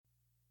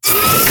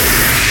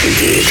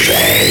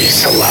диджей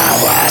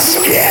Слава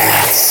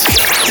Спец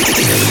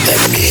in the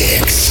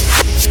mix.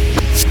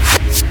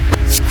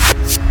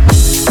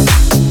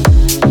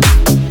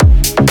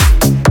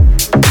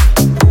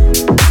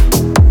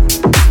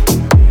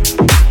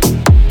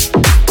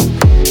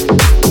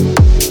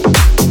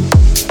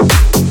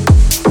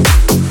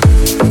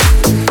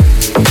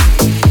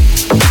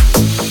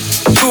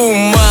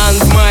 Туман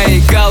в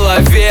моей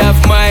голове,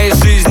 в моей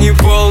жизни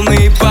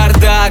полный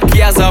бардак.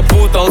 Я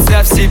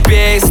запутался в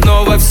себе и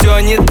снова все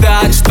не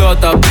так.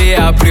 Что-то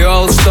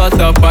приобрел,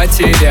 что-то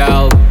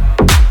потерял,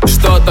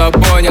 что-то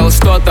понял,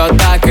 что-то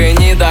так и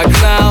не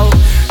догнал.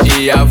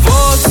 И я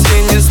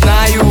вовсе не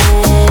знаю,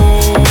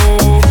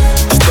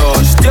 что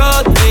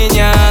ждет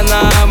меня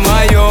на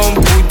моем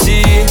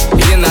пути.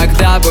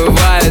 Иногда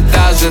бывает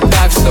даже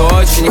так, что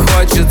очень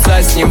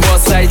хочется с него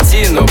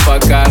сойти, но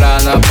пока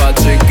рано,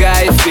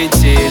 поджигай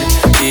фитиль,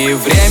 и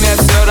время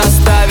все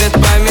расставит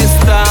по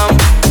местам.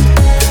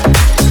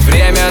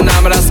 Время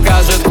нам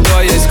расскажет,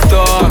 кто есть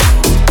кто.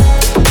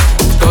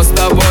 Кто с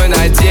тобой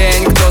на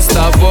день, кто с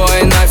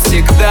тобой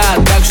навсегда.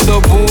 Так что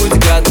будь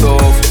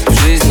готов,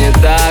 в жизни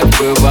так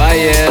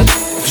бывает.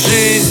 В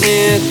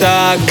жизни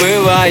так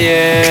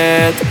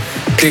бывает.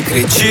 Ты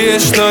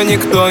кричишь, но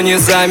никто не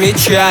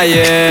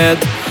замечает,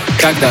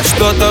 когда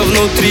что-то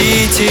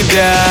внутри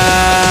тебя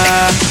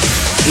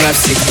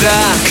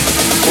навсегда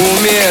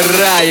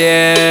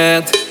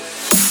умирает.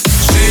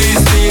 В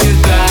жизни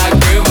так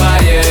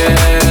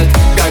бывает,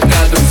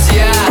 когда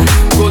друзья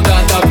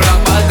куда-то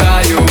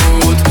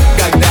пропадают,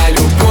 когда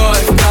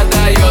любовь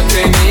продает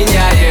и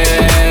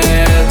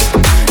меняет.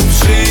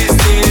 В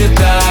жизни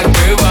так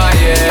бывает.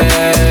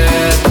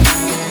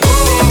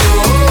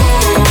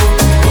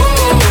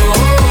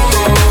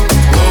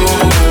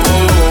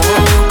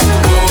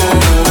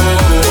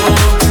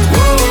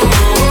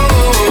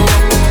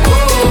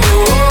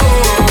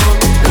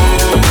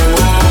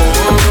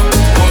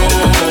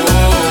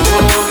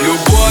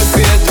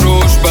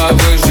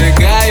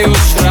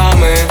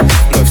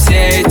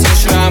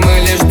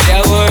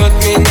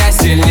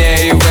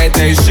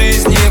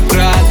 Жизни,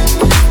 брат,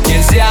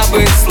 нельзя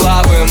быть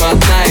слабым.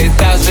 Одна и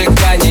та же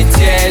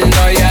канитель,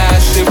 но я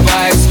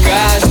ошибаюсь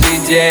каждый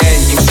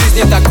день. И в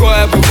жизни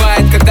такое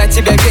бывает, когда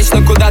тебя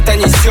вечно куда-то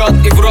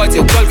несет, и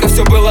вроде только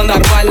все было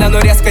нормально, но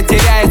резко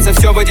теряется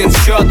все в один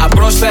счет. А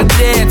прошлое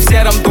тлеет в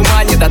сером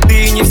тумане, да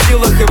ты и не в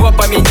силах его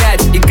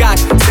поменять. И как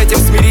с этим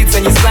смириться,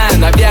 не знаю,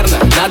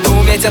 наверное, надо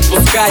уметь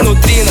отпускать.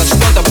 Внутри нас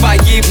что-то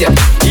погибнет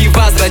и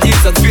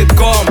возродится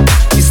цветком,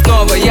 и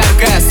снова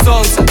яркое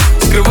солнце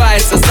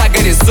скрывается за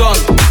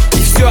горизонт.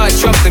 И все, о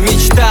чем ты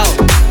мечтал,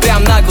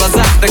 прям на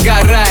глазах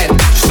догорает.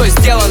 Что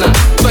сделано,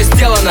 то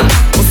сделано,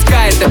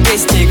 пускай эта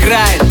песня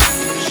играет.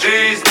 В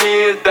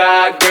жизни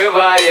так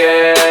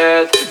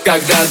бывает,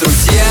 когда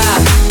друзья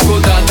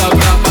куда-то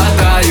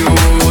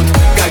пропадают,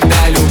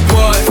 когда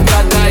любовь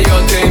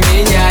продает и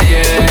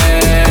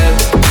меняет.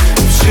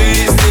 В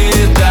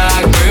жизни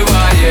так бывает.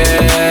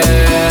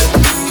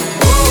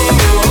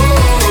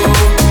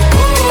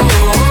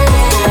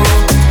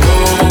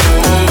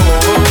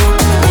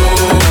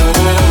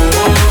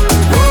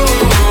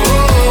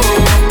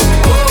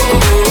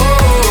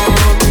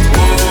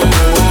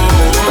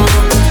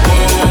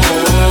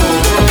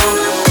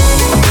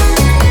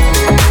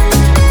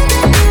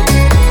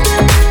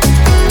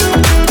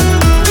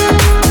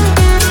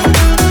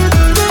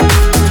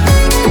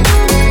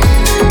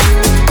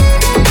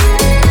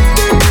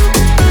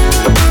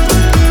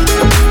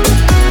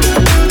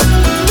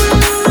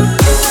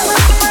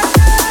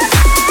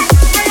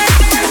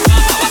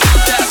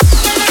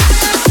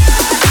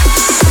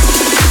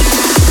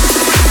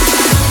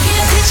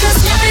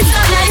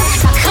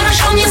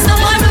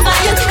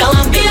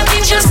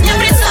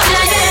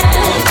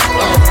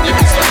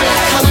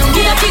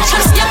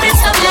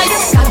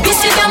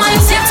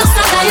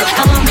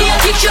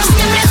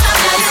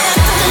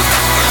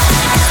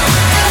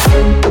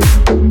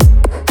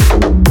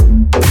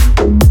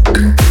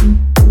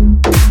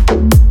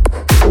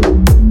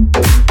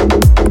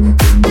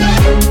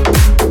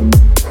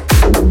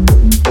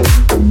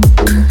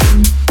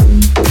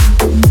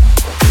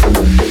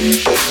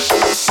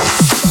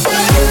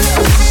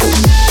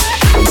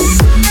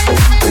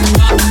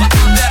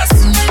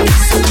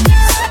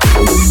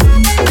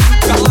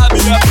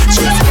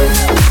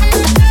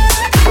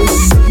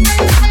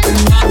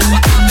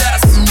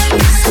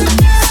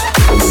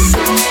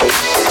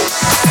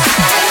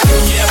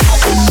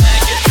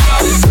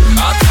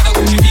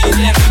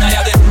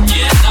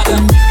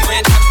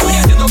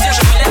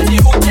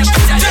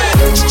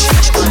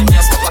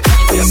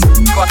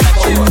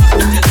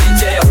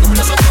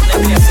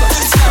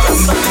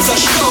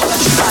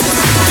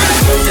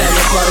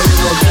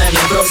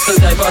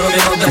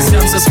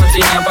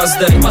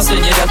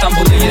 Последний ряд, там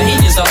буду я, и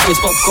не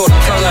забудь попкорн.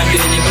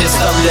 Колумбия не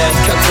представляет,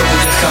 как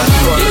будет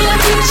хардкор.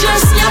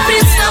 Pictures не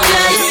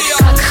представляет,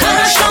 как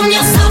хорошо мне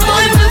с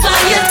тобой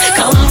бывает.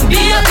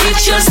 Columbia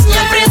Pictures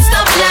не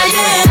представляет.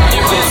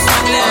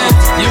 Columbia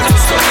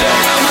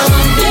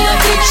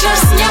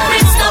Pictures не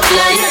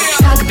представляет,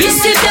 как без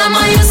тебя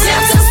мое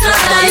сердце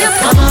страдает.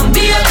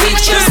 Columbia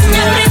Pictures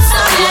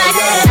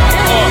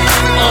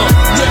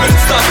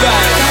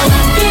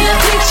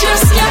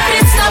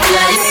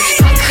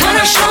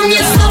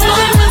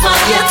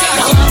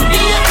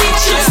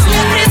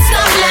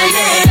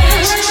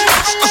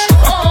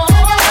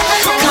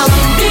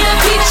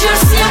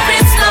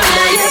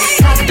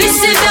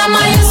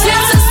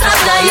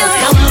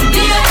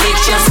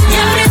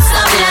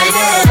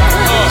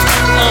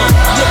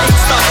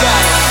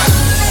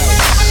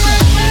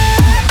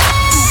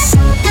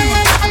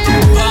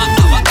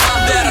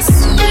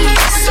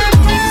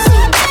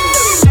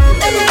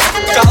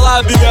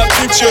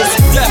Pictures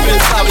тебя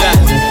представляет.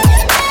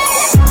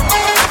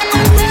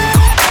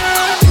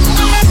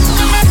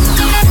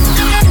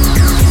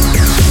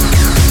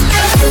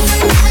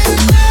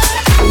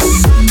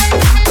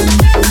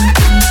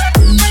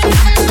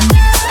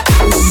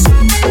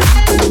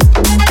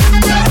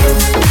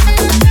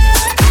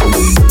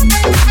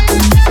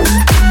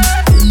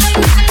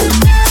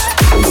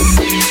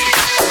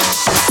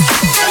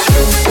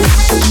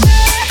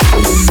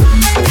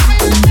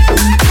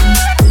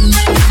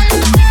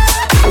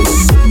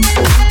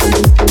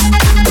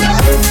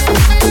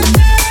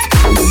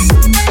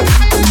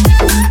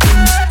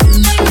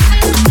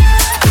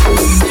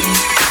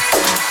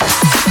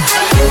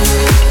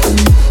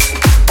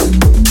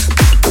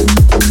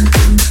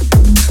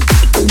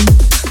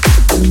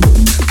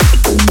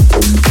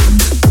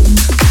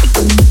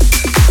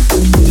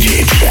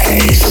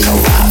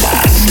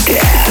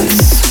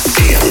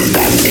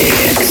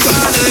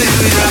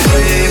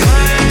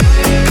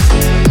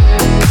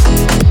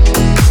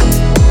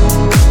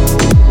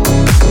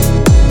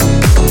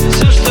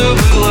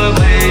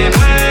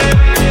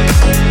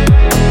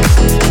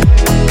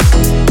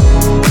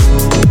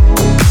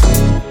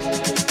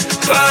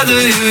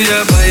 Падаю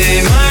я,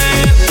 поймай,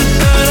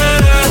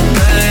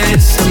 эй,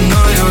 со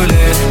мною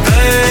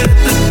летай,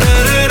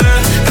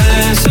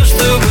 все,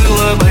 что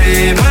было,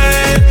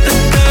 бейбай,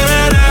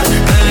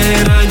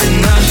 эй, ради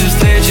нашей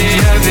встречи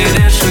я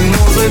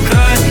перешагнул за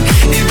край.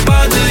 И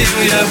падаю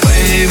я,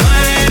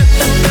 поймай,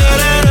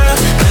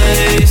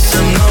 эй, со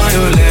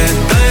мною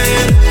летай,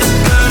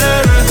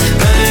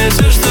 эй,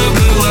 все, что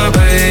было,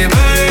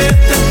 бейбай,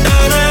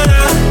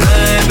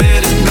 эй,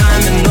 перед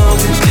нами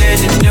новый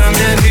день, и днем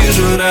я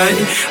вижу рай.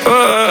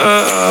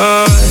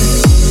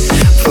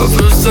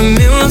 Просто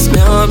мило,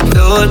 смело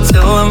пела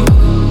телом.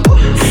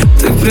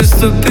 Ты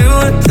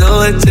приступила,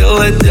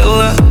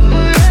 дело.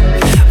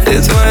 И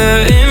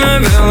твое имя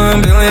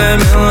белым, бел я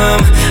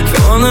белым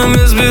фоном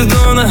из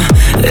бетона.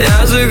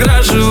 Я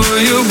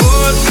закрашиваю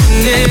боль,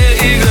 не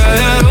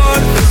играя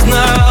роль. Ты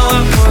знала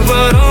мой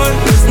пароль,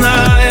 не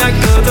зная,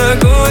 кто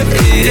такой.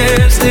 И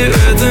если в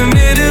этом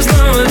мире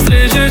снова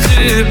встречу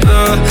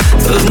тебя,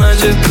 то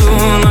значит ту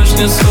ночь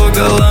не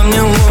согала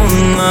мне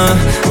луна.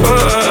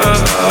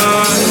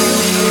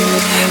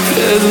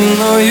 Передо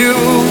мною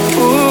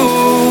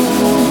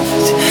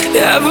путь,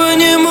 я по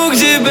нему к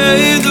тебе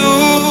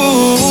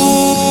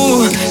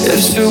иду. Я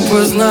всю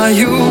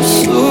познаю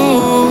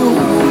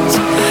суть,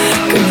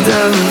 когда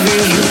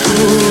увижу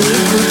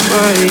губы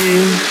твои.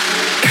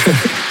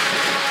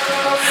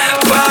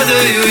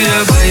 Падаю я,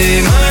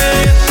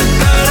 поймай,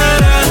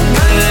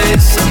 эй,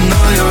 со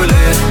мною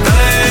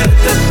летай,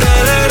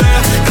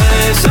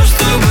 эй, все,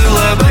 что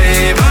было,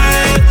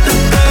 бейбай,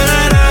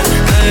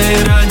 эй,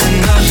 ради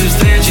нашей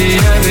встречи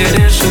я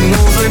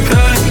перешагнул за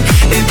край.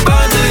 И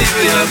падаю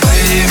я,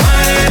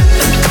 поймай,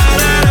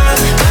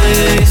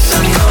 эй, со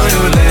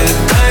мною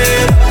летай,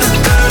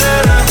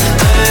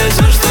 эй,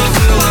 все, что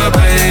было,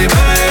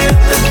 бейбай,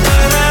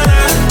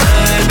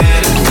 эй,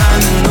 перед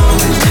нами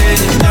новый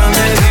день, и днем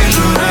я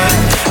вижу рай.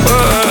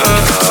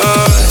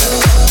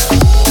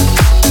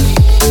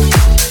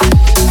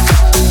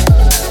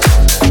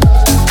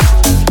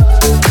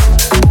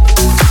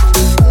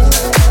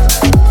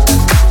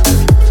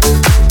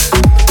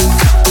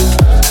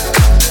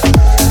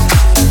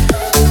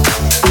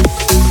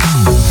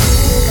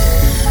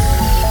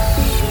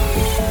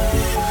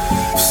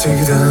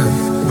 Всегда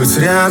быть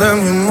рядом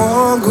не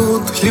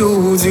могут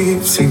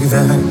люди.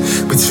 Всегда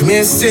быть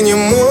вместе не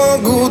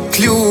могут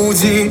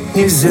люди.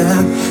 Нельзя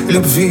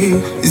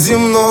любви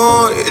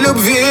земной,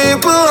 любви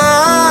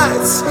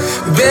пылать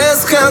без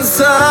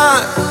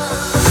конца.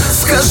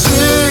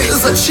 Скажи,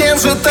 зачем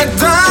же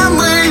тогда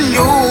мы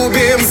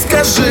любим?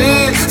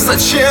 Скажи,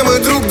 зачем мы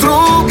друг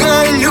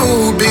друга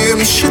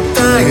любим?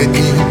 Считая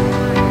дни,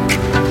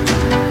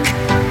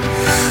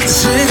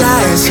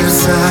 сжигая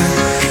сердца.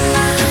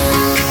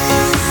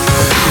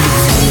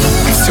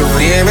 Все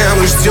время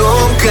мы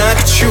ждем как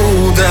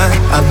чудо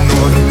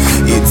одной,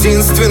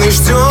 единственный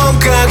ждем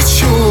как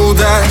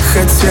чудо.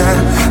 Хотя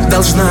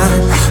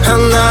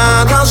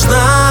она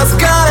должна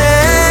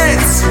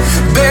сгореть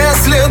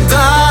без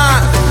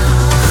следа.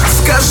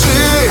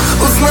 Скажи,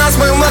 узнать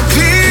мы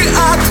могли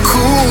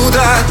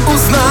откуда?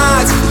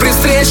 Узнать при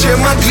встрече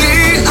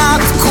могли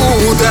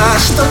откуда?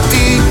 Что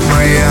ты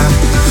моя,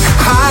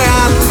 а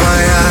я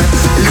твоя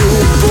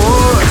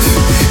любовь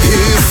и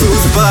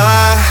судьба.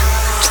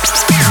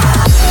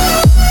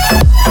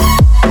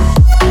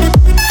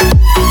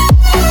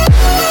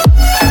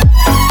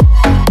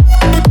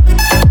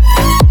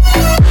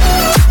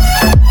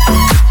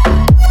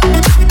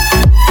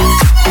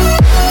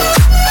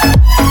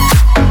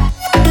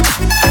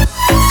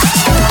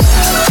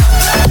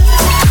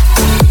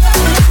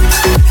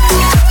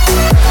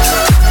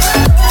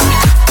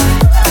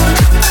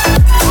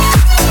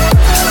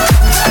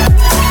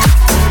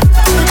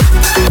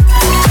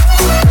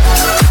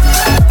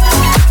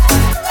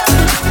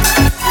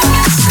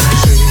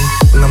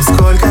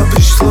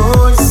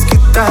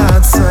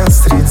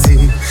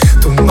 Среди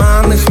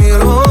туманных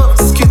миров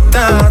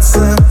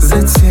скитаться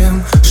за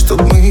тем,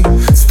 чтоб мы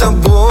с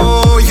тобой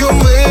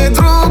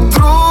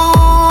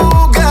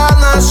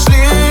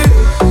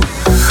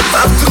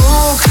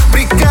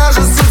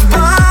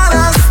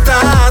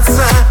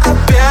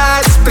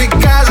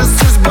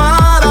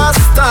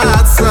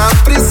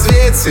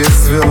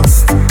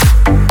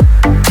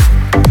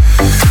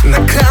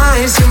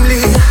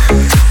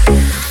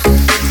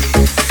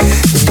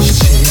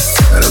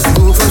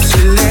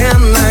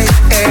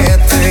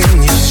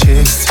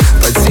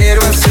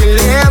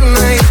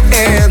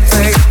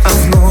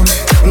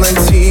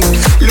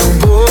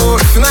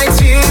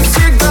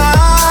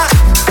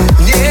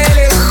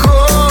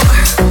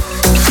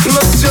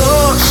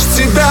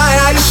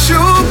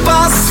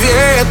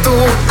нету.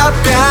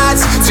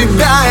 Опять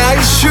тебя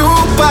я ищу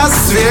по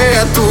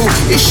свету.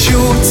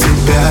 Ищу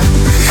тебя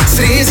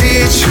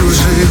среди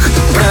чужих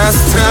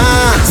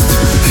пространств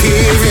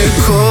и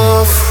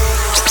веков.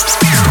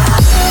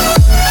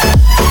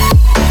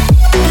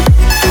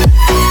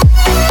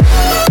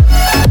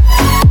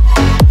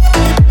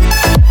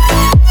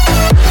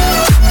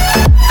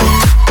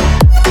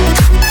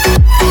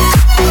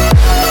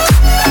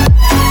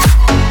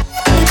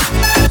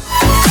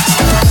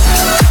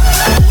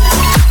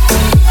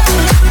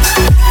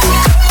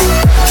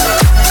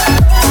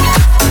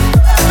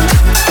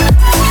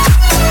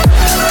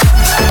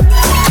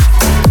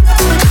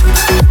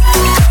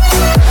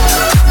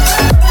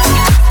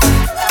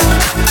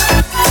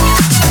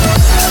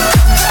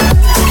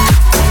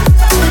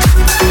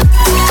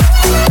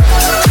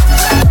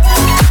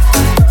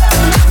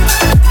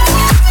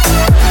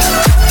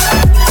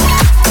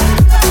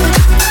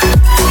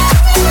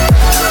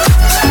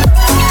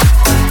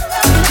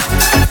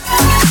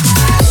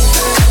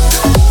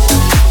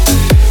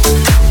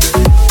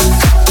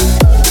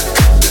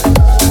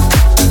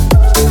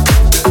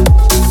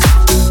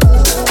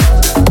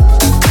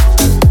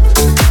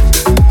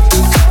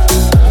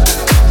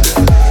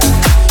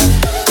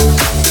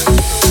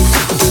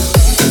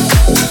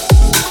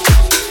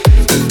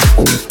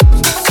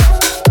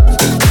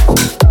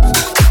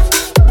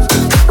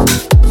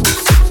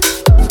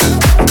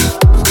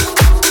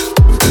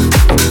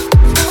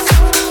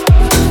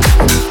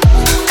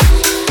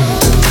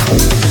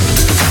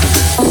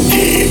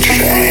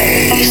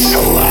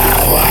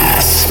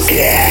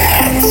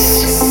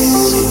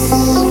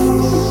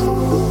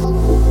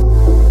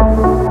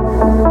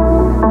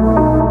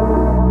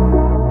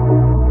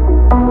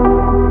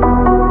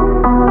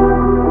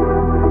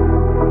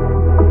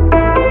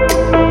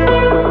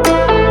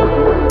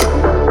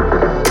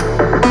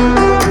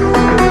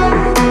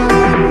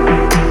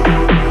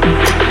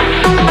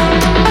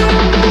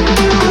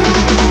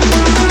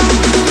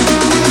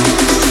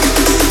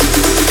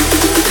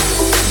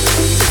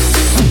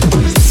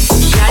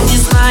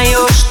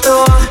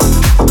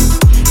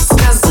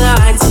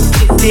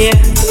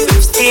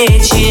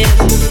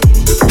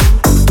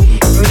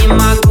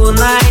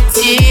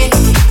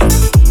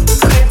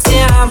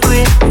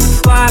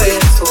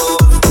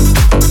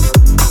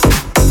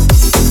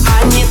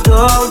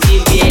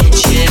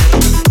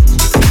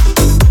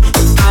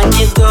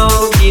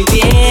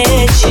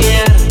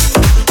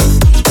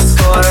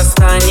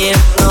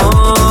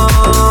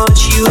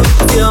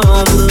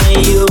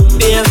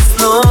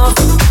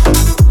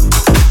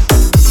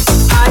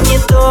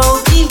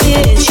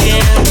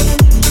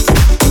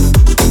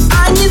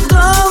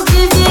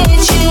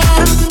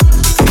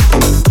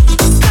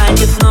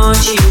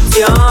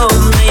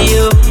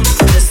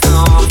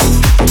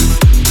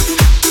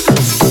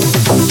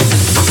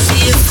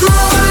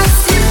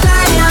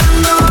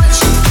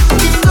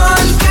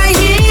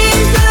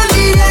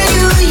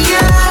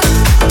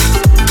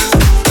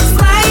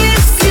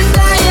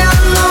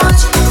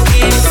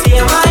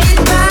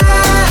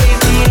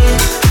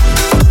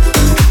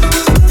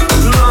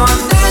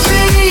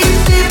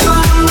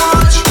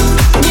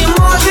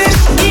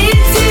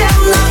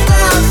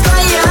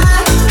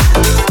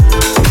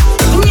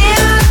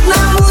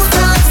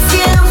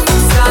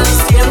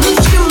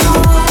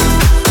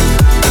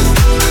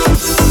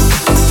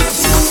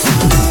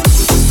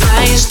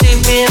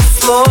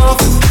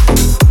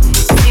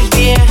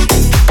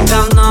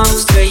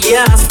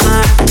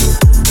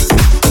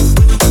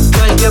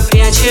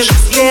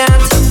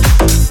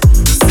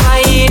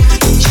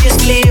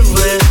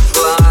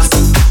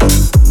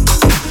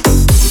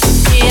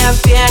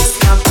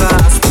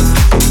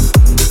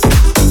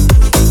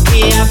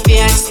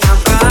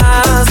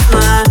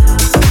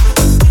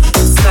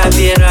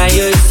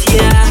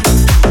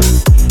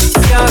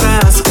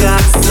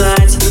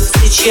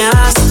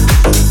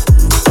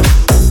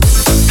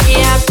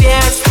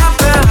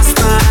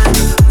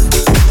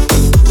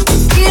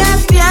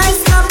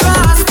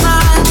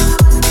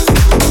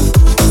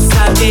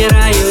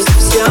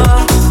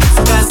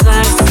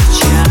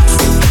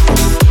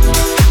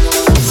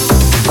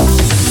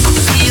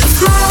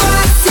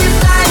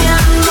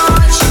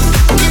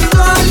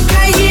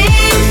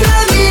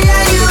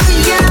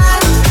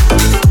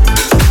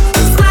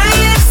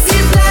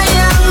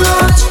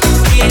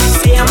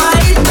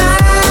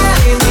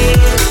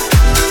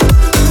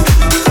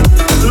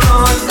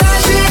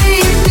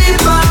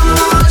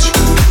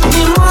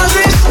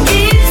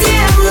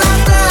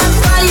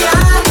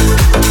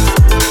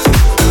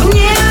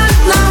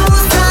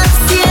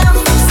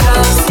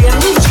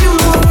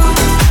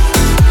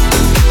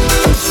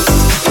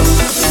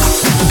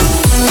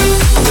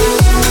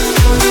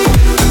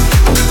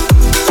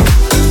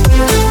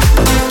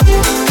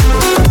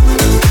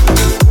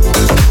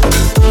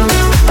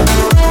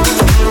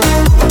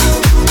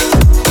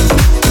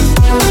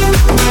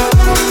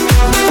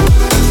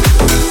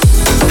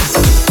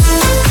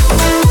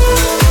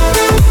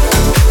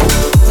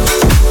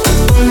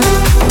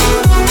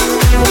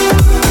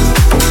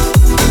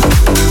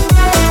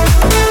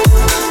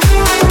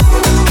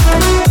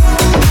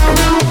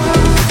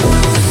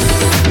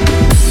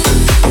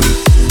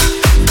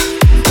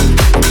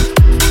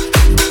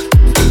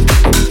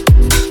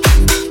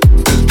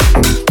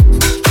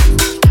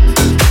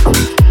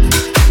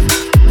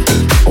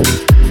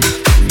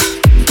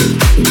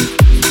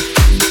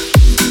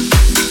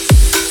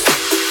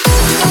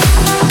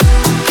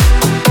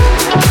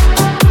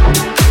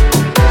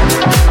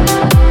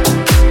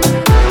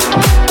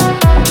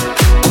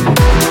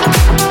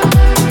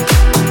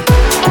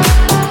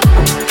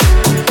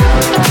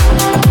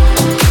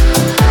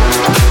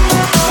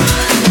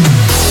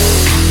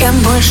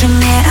 больше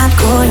не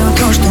открою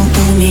то, что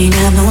у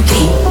меня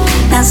внутри.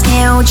 Нас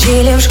не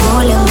учили в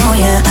школе, но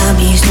я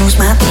объясню,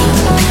 смотри.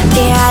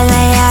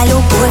 Реальная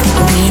любовь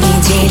у меня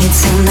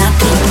делится на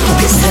три.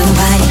 Ты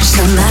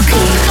срываешься на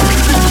крик.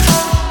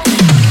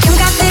 Тем,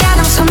 как ты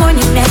рядом со мной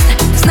не место.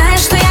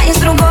 Знаешь, что я из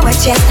другого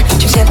теста,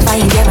 чем все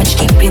твои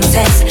девочки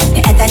принцессы.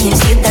 Мне это не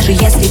льстит, даже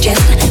если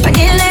честно.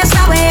 Ванильные,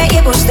 слабые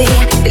и пустые.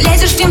 Ты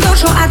лезешь к ним в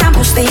душу, а там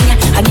пустыня.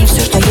 Они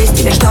все, что есть,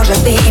 тебе что же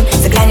ты им?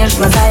 Заглянешь в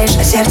глаза, лишь,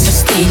 а сердце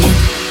стынет.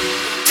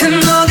 Ты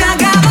много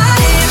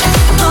говоришь,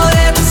 но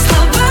это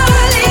слова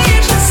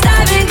лишь.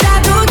 Оставить для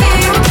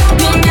других,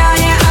 меня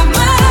не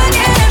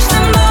обманешь. Ты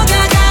много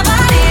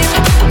говоришь,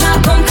 на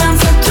том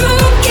конце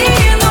трубки.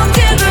 Но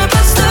где же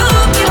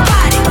поступки,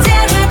 парень, где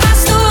же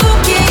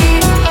поступки?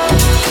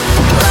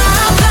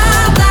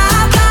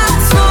 Бла-бла-бла-бла,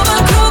 снова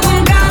кругом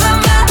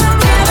голова.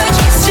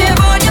 Девочки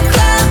сегодня в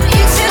хлам,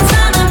 их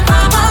сердца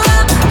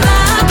напополам.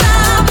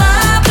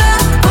 Бла-бла-бла-бла,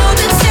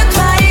 будут все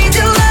твои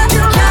дела.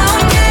 Я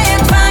умнее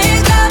твоих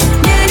глав,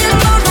 мне не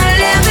нужно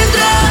левый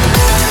драк.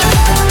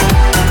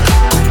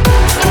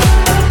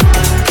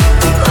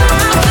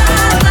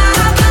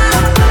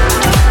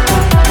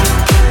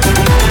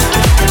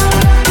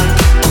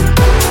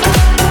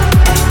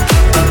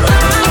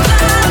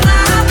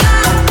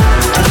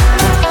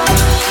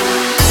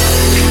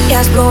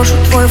 Я сброшу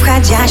твой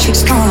входящий,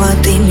 снова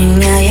ты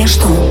меняешь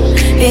тон.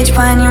 Ведь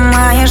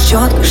понимаешь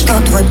четко, что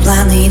твой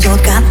план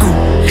идет ко дну.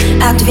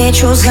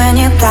 Отвечу,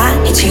 занята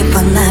и типа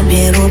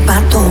наберу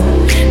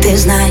потом. Ты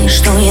знаешь,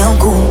 что я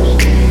лгу.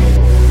 Ты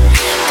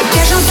в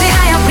бешенстве,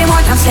 а я в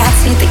прямой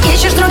трансляции. Ты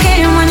ищешь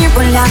другие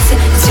манипуляции.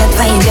 Все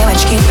твои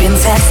девочки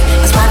принцессы.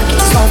 Из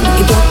маркете словно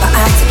идут по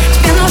акции.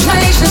 Тебе нужна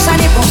личность, а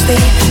не пустые.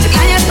 Ты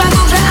глянешь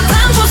поглубже, а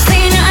там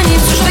пустыня. Они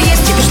все, что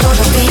есть, тебе что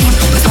же ты им?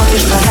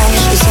 Посмотришь в глаза,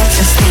 лишь и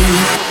сердце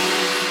стынет.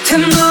 Ты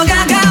много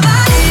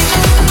говоришь,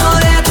 но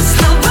это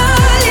слова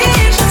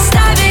лишь.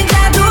 Оставить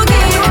для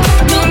других,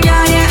 меня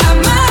не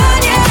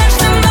обманешь.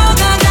 Ты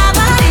много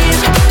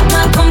говоришь,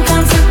 на том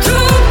конце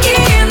трубки.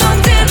 Но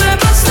где же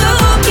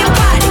поступки,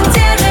 парень,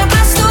 где же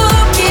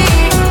поступки?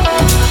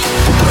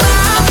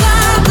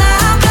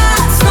 Бла-бла-бла-бла,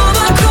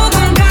 снова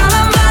кругом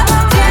голова.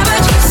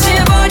 Девочки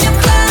сегодня в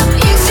хлам,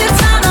 их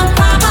сердца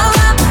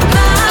напополам.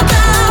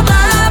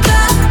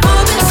 Бла-бла-бла-бла,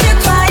 будут все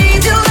твои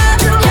дела.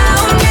 Я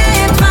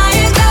умнее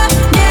твоих глав,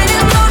 мне не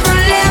нужно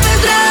левый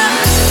драк.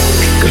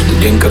 Каждый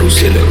день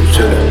карусели,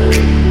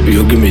 в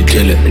юге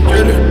метели,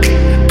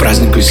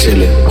 праздник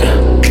веселья,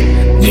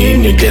 дни и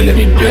недели.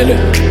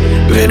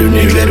 Верю,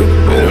 не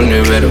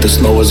верю, ты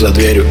снова за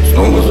дверью.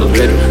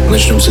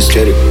 Начнем с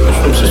истерик,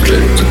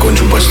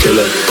 закончим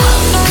постели.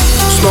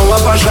 Снова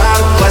пожар,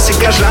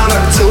 классика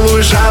жанра,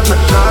 целую жадно.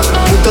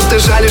 Будто ты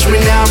жалишь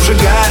меня,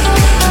 обжигаешь.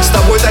 С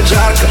тобой так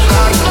жарко.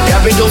 Я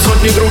видел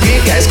сотни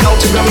других, я искал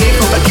тебя в них,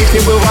 но таких не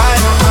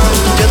бывает.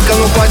 Детка,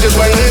 ну хватит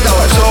войны,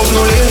 давай все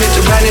обнули, мне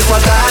тебя не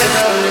хватает.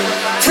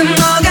 Ты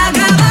много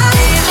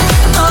говоришь,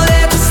 но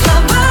это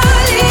слова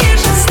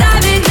лишь.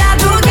 Оставить для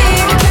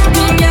других,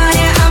 меня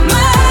не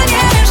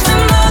обманешь. Ты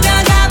много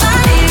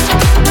говоришь,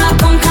 на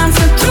том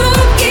конце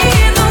трубки.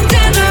 Но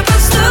где же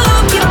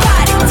поступки,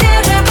 парень, где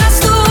же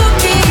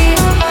поступки?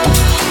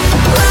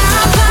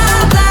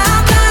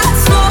 Бла-бла-бла-бла,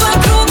 снова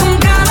кругом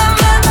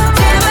голова.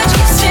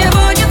 Девочки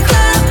сегодня в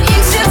хлам,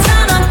 их сердца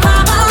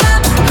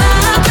напополам.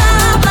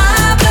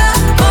 Бла-бла-бла-бла,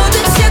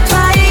 будут все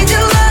твои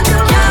дела.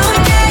 Я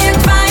умнее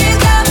твоих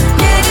глав,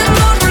 мне не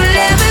нужно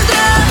левый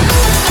драк.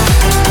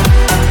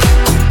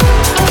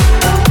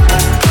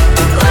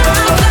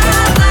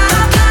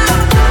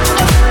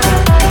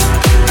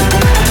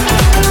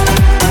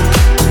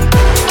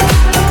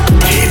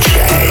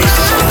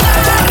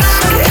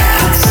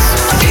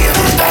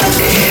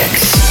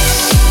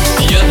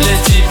 Я для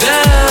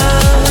тебя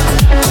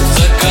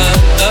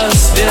закат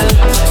до свет.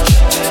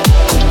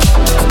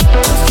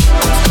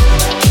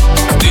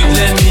 Ты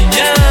для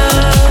меня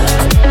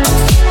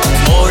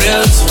море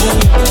звук.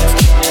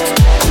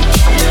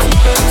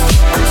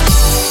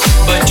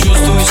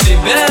 Почувствуй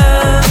себя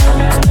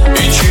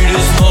и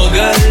через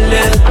много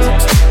лет.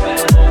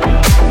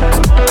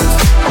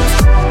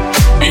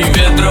 И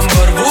ветром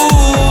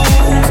порвусь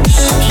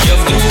я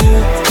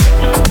вдруг.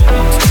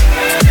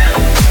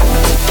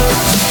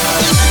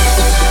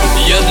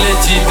 Я для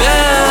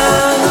тебя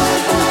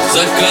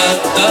закат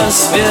до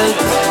свет.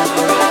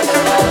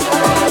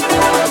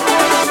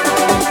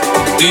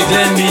 Ты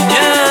для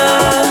меня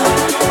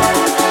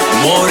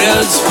море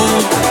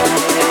звук.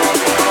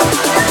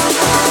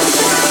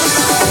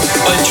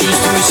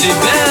 Почувствуй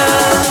себя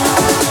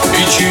и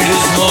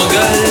через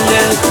много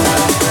лет.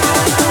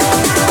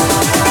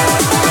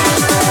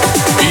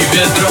 И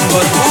ветром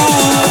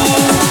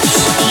порвусь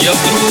я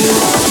вдруг.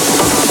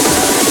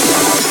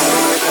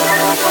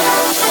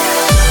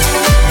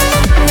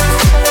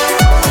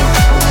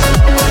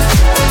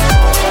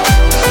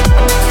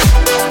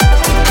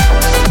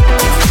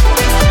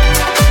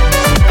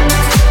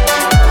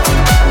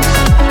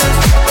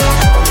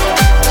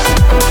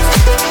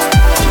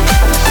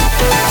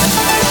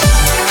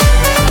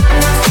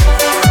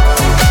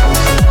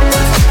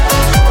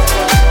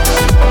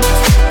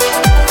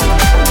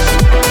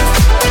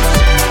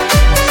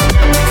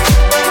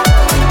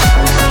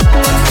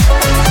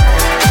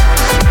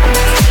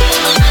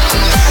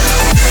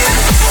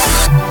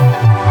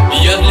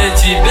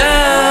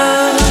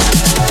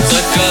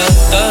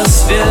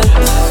 свет.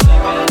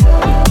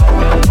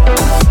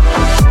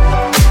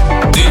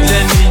 Ты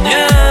для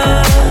меня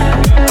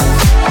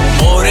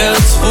море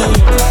звук.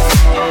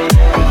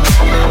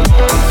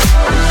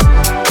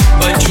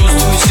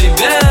 Почувствуй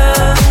себя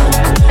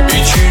и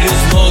через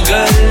много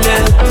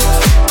лет.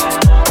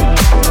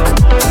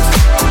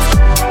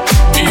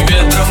 И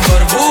ветром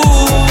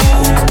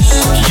порвусь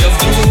я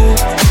вдруг.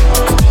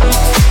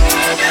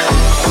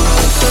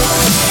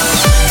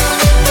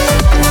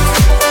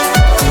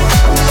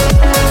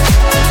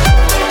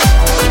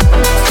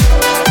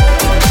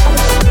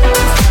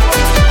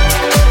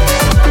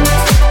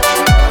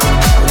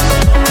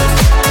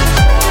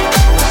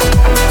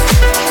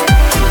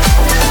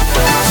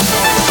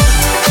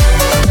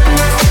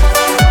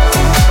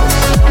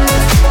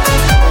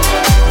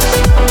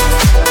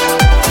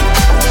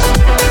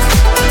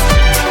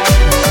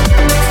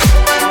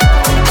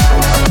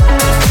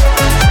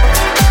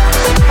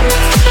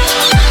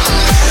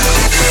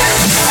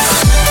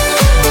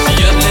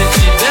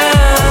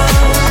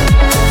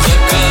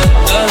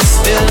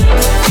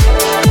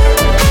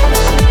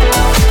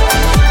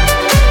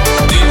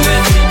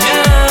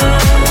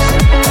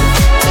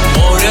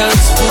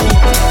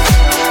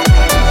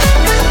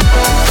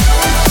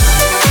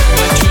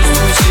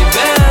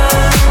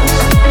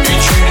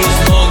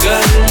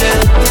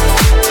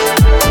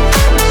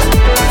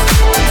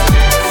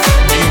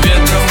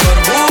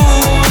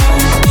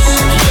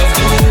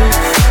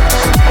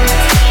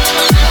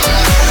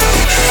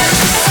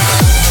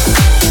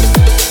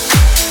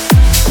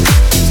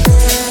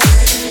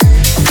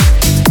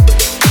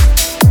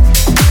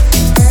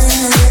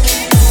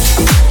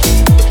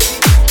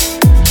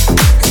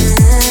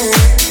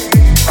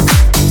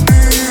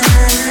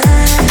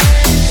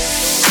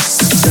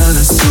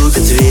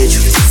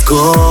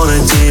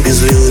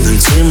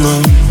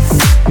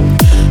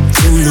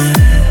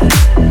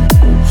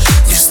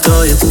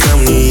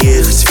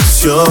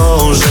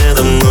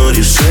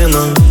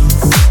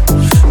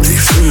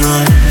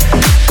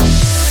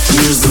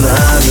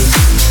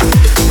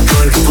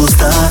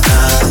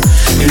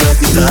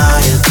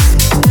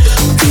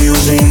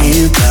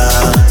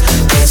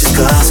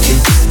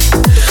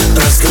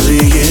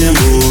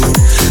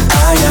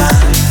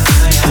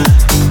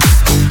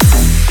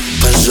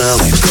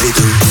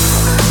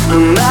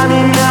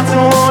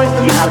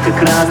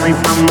 Красной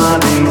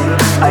помадой,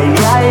 а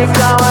я ей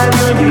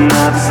говорю, не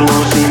надо,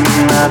 слушай,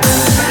 не надо.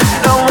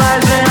 Давай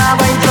же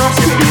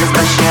обойдемся без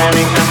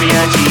прощальных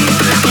объятий.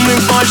 Мы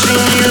больше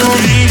не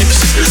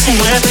увидимся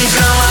в этой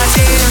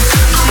кровати.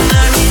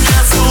 Она меня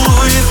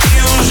целует и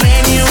уже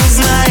не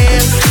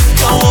узнает,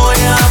 кого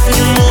я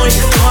обниму и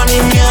кто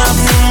меня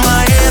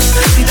обнимает.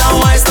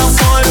 Давай с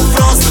тобой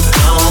просто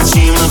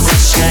помолчим на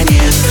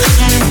прощание.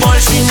 Мы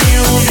больше не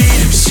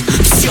увидимся,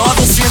 все,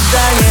 до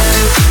свидания.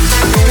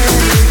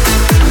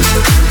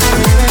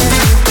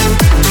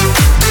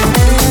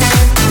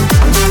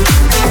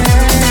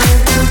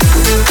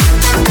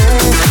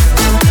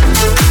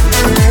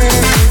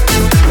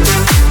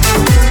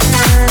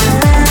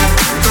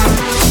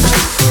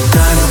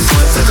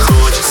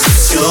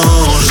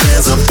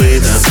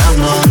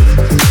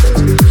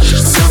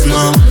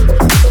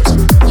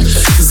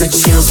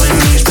 Зачем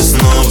звонишь ты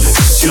снова?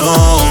 Все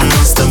у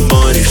нас с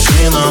тобой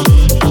решено.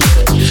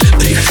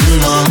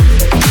 Решено.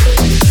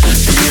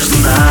 Между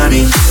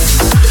нами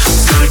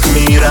столько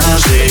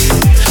миражей.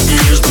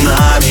 Между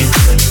нами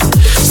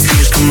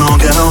слишком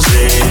много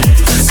лжи.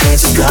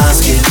 Эти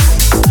сказки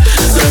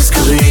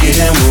расскажи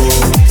ему.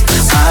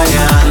 А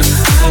я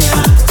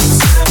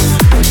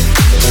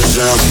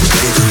пожалуй,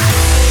 приду.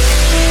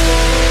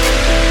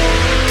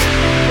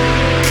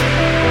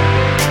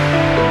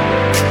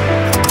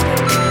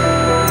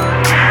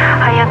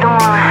 Я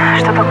думала,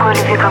 что такой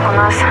любви, как у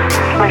нас,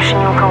 больше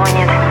ни у кого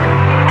нет.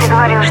 Ты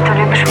говорил, что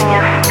любишь меня,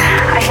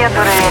 а я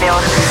дура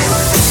верила.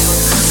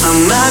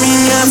 Она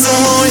меня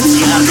целует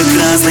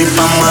ярко-красной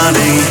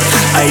помадой,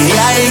 а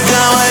я ей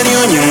говорю,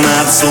 не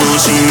надо,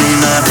 слушай, не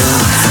надо.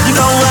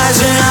 Давай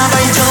же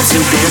обойдемся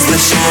без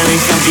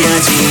прощальных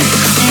объятий.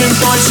 Мы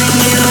больше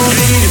не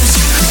увидимся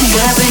в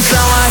этой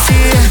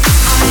кровати.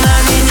 Она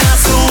меня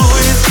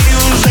целует и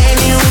уже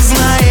не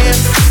узнает,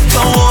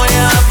 кого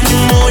я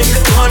обниму и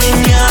кто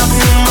меня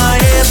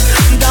обнимает.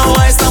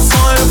 Давай с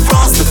тобой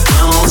просто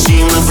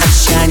помолчим на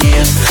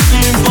прощание.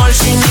 Мы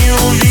больше не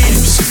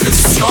увидимся,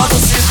 все, до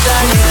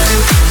свидания.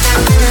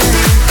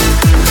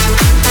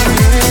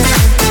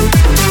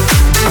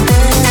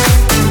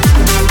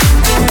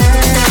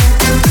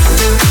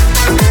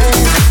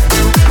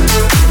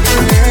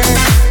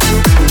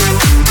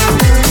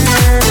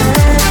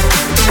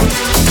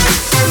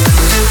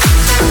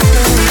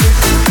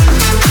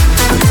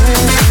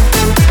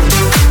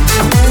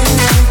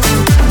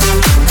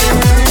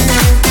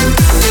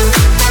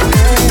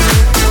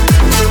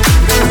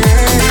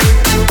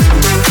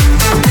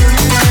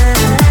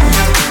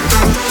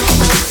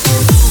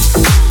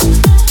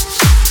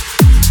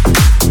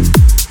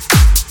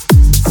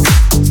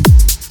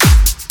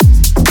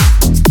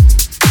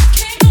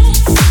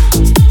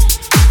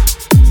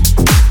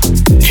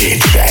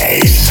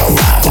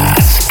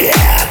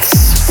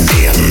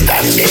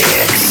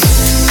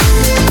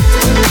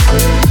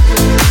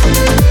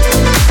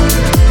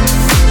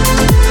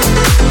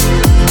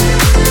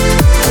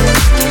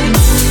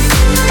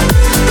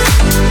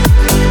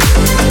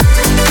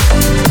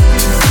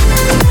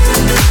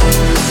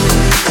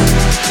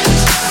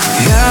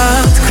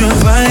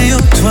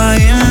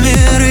 мои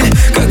миры,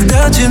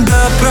 когда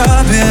тебя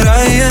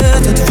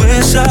пробирает от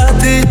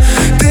высоты.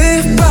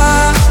 Ты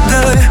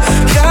падай,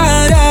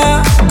 я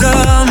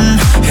рядом,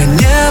 я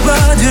небо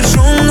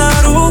держу на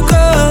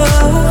руках.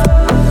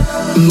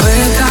 Мы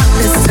как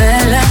без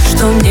цели,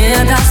 что не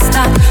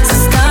достать. Со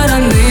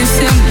стороны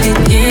всем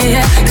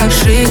виднее, как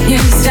жить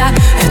нельзя.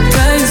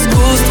 Это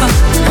искусство,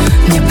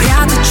 не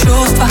прятать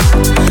чувства.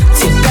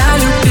 Тебя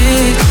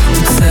любить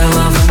у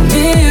целого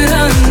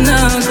мира на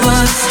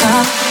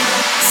глазах.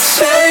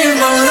 Save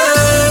my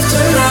life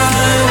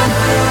tonight.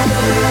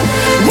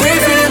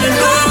 We're feeling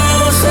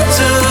closer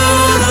to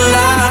the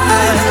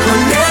light.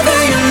 Whenever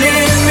you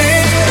need me,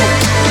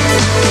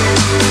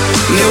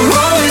 you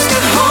always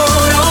can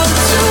hold on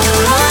to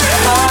my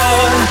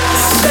heart.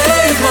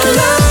 Save my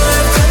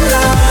life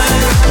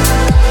tonight.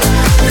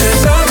 There's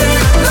something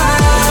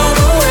about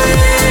the way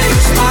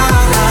you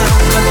smile.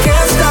 I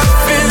can't stop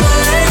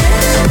feeling.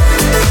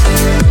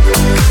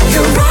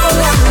 You're all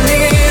I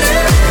needed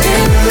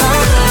in my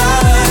life.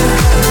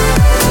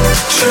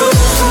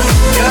 Чувствую,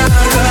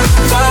 ярко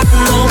по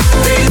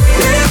внутри.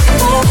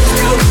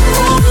 Эмоцию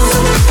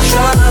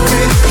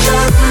жадный,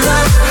 жадно.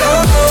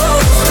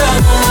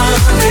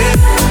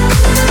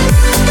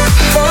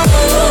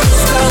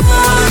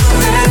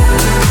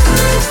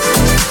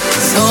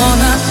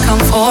 Зона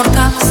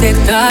комфорта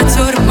всегда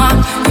тюрьма,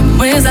 и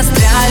мы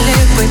застряли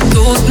быть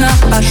тут на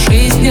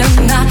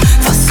пожизненно.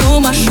 Два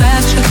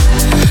сумасшедших,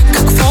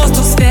 как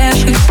воздух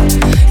свежий,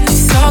 и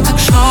все как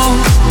шоу.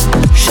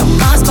 Show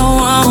must go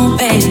on,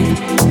 baby.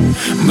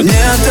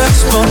 Мне так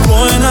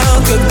спокойно,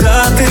 когда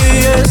ты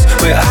есть.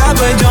 Мы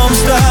обойдем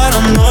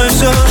стороной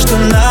все, что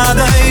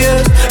надо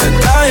есть.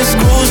 Это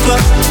искусство,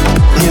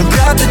 не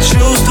прятать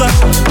чувства.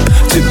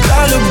 Тебя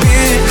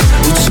любить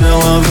у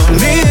целого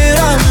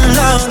мира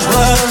на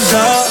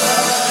глазах.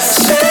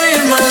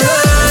 Save my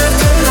life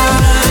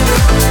tonight.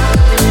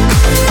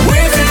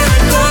 We're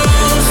feeling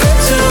closer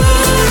to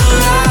the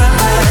light.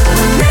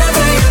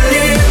 Whenever you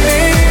need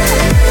me,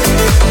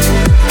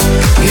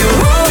 you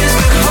always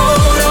can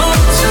hold on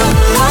to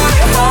my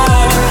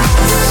heart.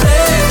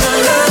 Save my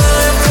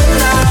life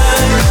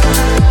tonight.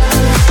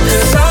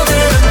 There's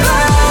something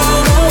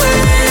about the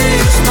way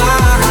you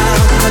smile.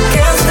 I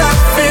can't stop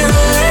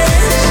feeling.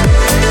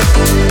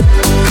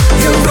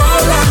 You're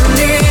all I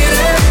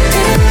needed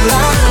in my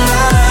life.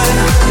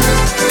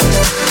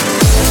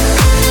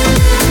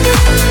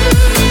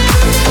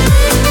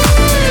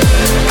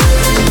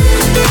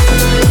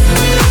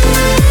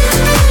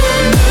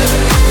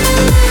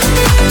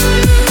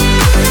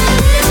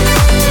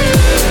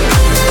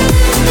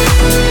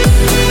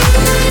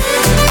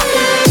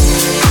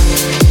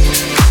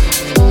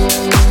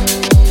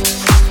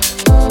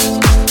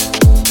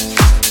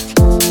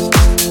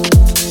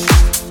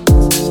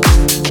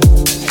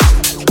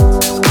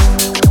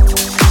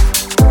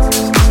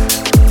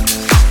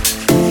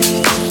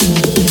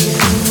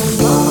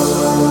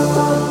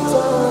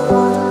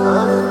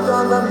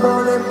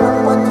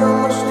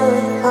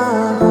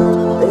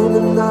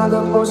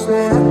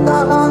 После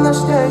этого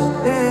ночей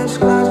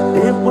искать.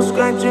 Не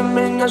пускайте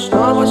меня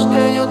снова с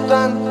нею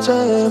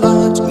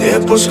танцевать. Не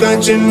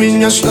пускайте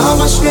меня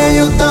снова с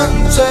нею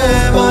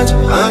танцевать.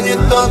 А не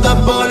то до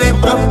боли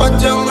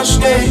пропадем мы с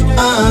ней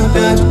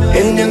опять.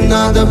 И не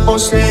надо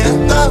после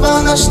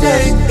этого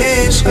ночей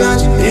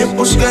искать. Не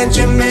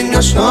пускайте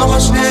меня снова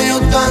с нею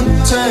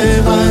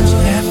танцевать.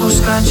 Не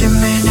пускайте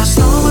меня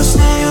снова с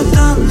нею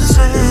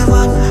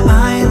танцевать.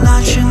 А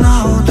иначе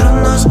на утро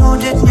нас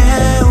будет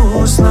не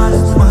узнать.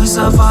 Мы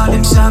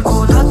завалимся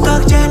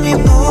куда-то, где не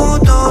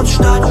будут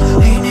ждать.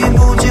 И не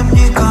будем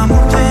никому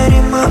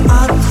двери мы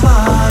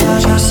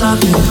отворять. Я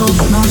заведу,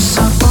 но с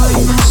собой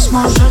не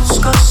сможет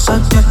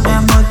сказать. Нет, не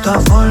мы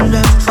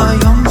довольны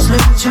вдвоем.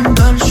 Взлетим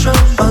дальше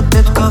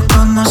побед, как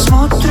она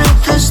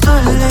смотрит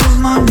издали. В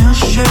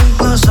манящих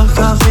глазах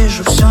я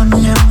вижу все.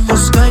 Не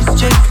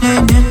пускайте к ней,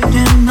 нет,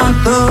 не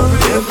надо.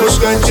 Не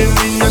пускайте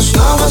меня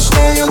снова с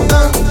нею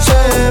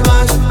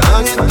танцевать.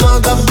 А не то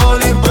до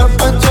боли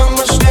пропадем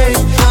мы с ней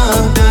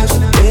опять.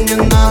 И не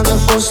надо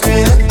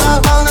после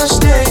этого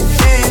ночей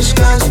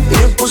искать.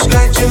 Не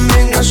пускайте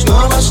меня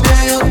снова с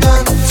нею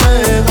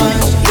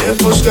танцевать. Не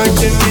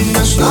пускайте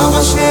меня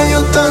снова с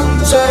нею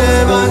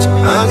танцевать.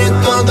 А не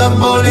то до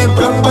боли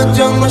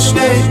пропадем мы с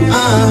ней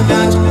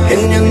опять.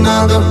 И не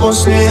надо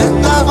после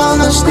этого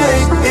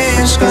ночей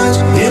искать.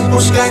 Не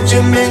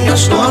пускайте меня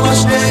снова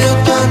с нею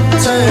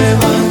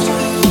танцевать.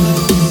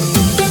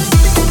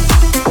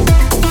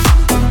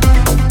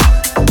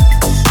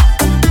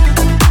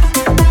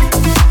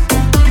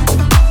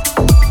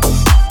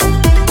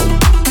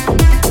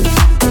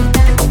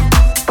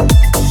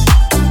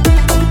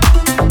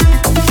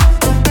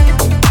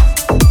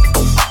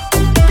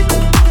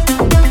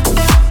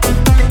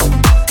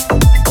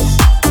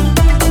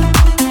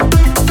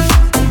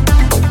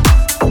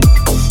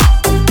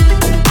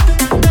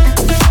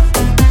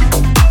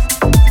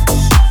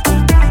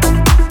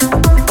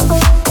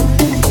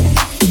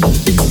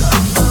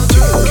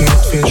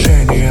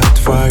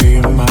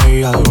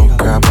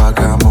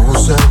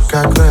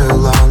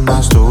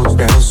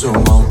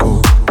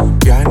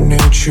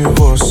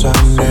 ничего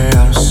сам не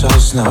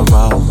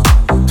осознавал.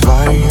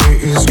 Твои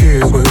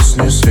изгибы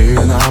снесли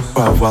на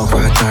повал.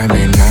 Хватай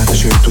меня,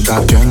 тащи туда,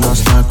 где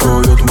нас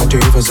накроют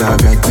мотивы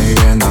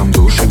заветные. Нам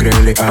души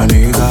грели,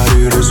 они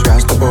дарили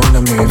связь с тобой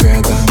нам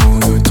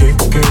неведомую.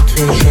 Дикие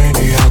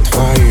движения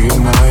твои,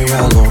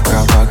 моя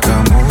лока,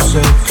 пока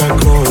музыка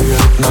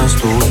кроет нас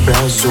тут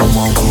без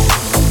умолку.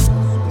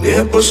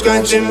 Не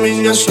пускайте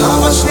меня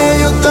снова с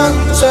нею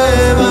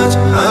танцевать,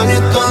 а не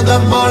то до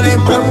боли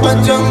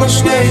пропадем мы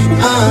с ней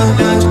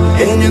опять.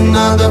 И не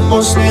надо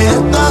после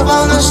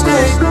этого нас с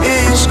ней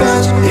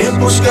искать. Не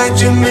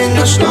пускайте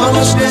меня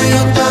снова с нею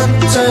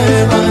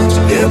танцевать.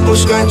 Не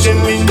пускайте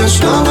меня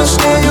снова с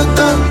нею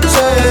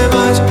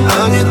танцевать,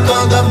 а не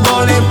то до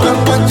боли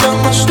пропадем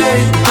мы с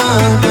ней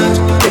опять.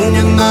 И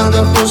не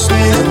надо после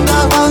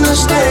этого нас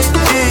с ней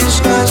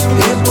искать.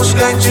 Не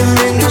пускайте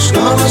меня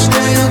снова с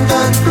нею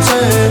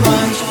танцевать.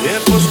 Не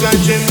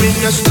пускайте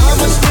меня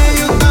снова с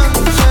нею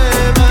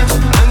танцевать,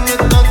 а не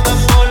то до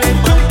боли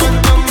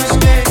пропадем мы с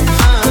ней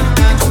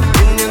опять.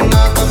 И не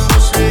надо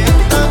после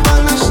этого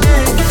нас с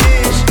ней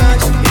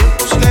искать. Не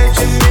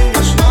пускайте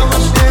меня снова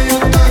с нею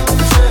танцевать.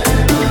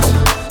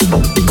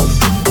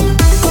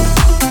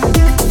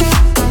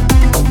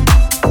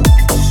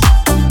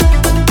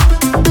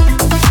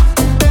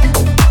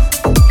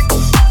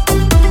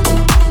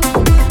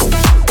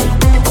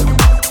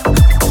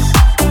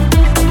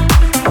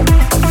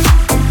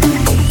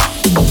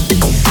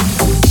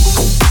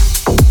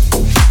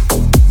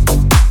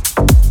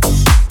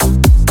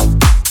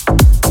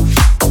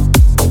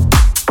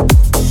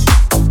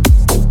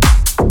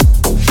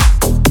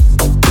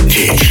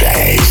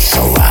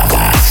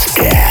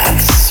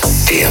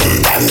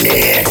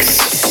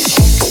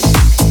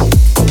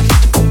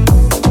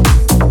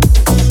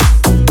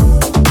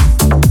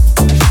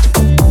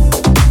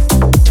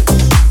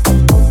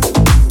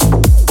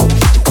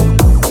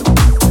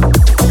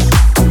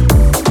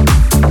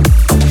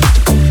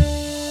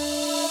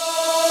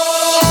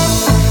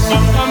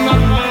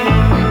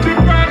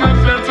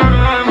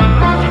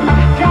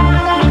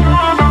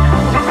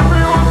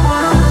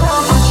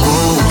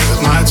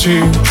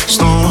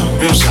 Снова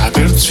в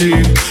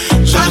заперти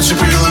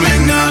зацепила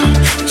меня,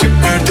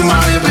 теперь ты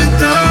моя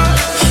беда.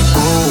 В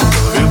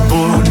голове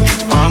боль, не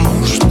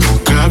поможет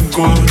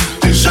алкоголь.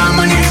 Ты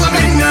заманила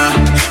меня,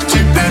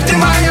 теперь ты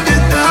моя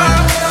беда.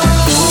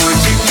 Твой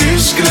дикий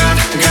взгляд,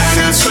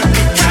 горят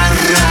сотни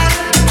карат.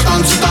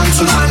 Танцы,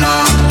 танцы, ла-ла,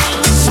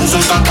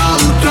 музыка до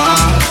утра.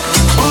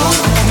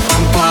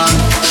 Пам-пам-пам,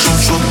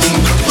 шоп-шоп,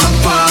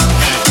 бум-ка-ла-па.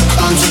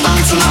 Танцы,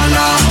 танцы,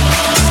 ла-ла,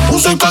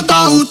 музыка до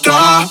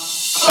утра.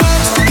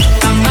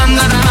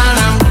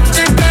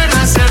 Теперь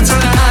на сердце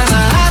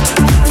рана от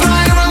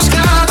твоего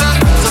взгляда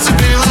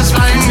зацепила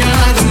своим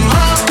ядом.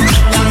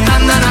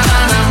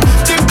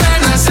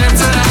 Теперь на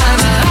сердце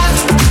рана от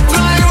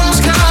твоего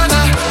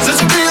взгляда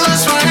зацепила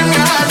своим ядом.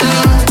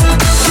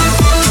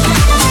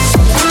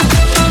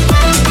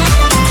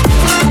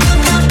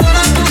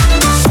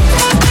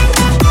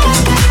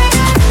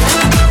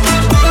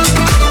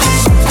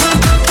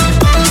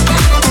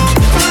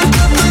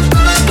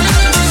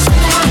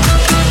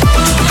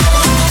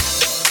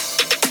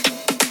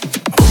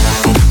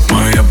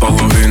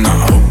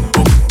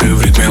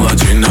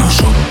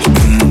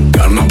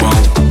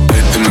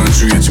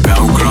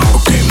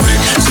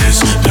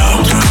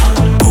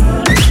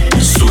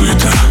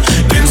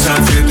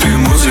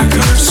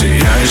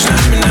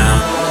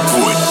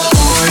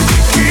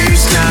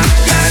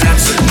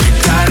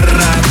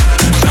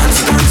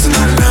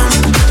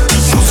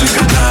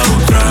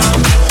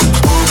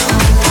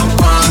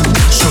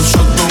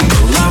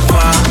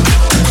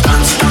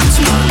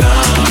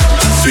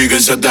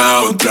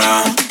 До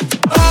утра.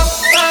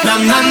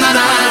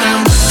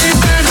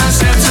 Теперь на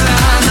сердце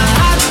рана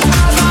от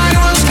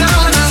твоего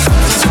взгляда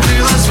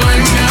зацепила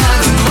своим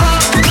ядом.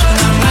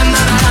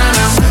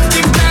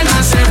 Теперь на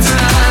сердце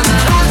рана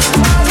от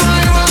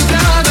твоего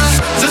взгляда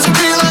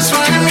зацепила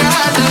своим ядом.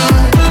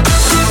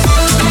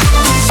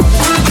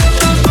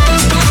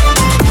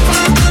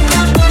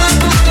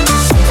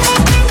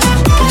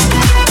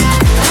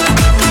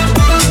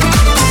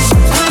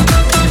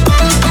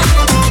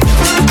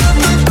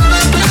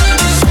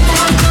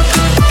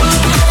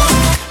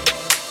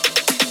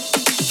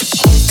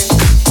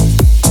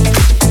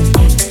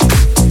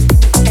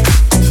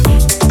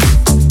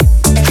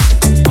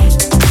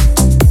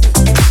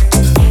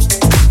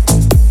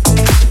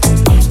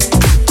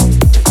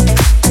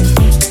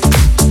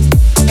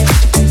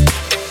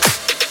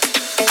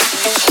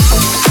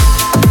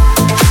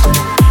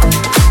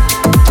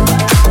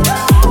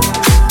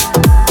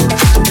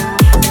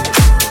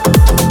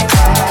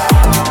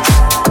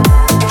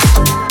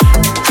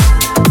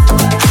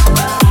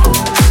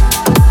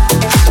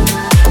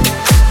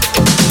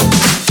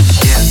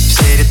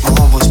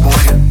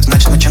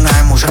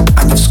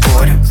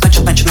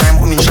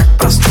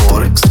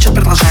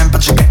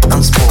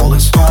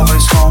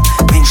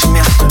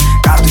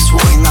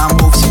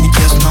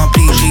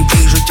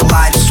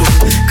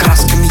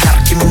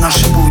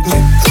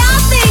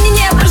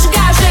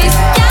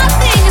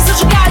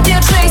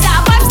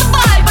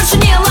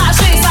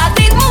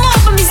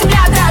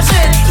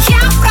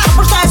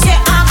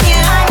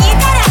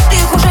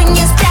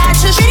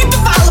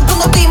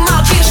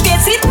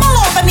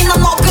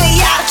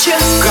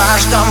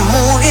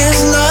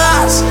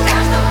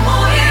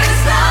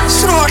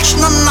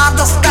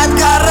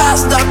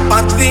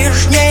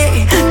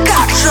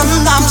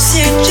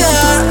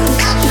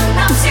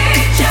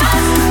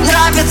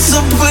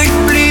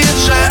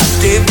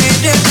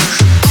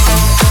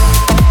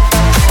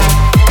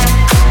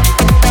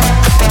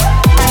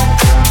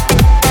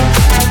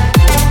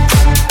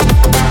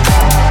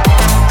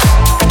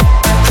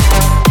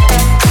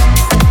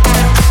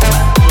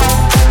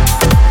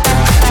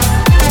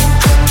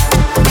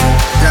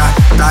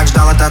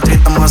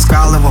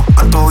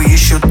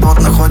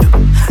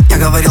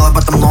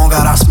 это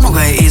много раз.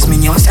 Многое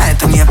изменилось, а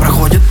это не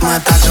проходит. Мы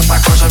также по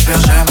коже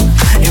бежим,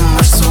 и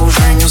мышцы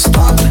уже не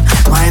стонут.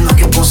 Мои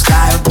ноги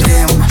пускают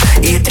дым,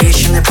 и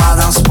трещины по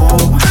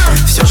танцполу.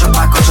 Все же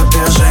по коже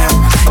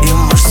бежим, и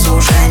мышцы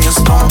уже не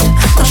стонут.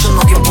 Наши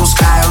ноги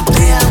пускают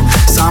дым,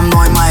 со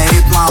мной мои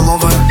ритмы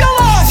ловы.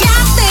 Я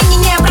отныне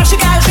не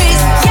прожигаю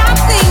жизнь, я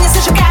отныне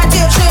зажигаю,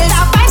 держись.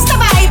 Давай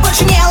вставай и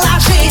больше не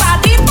ложись.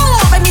 Под ритм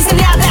ловами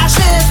земля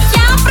дрожит.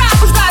 Я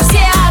пробуждаю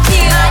все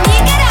огни, они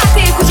горят,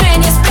 их уже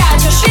не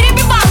спрячешь.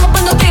 Перебивала бы,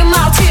 но ты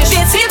молчишь,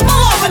 ведь с ритм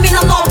ловами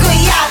намного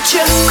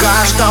ярче.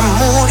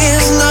 Каждому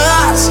из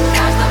нас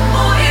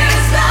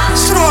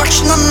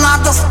срочно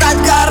надо стать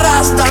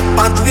гораздо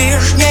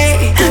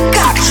подвижней.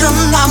 Как же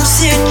нам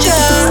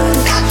сейчас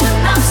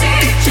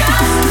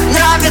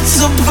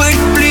нравится быть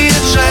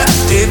ближе,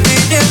 ты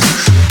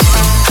видишь?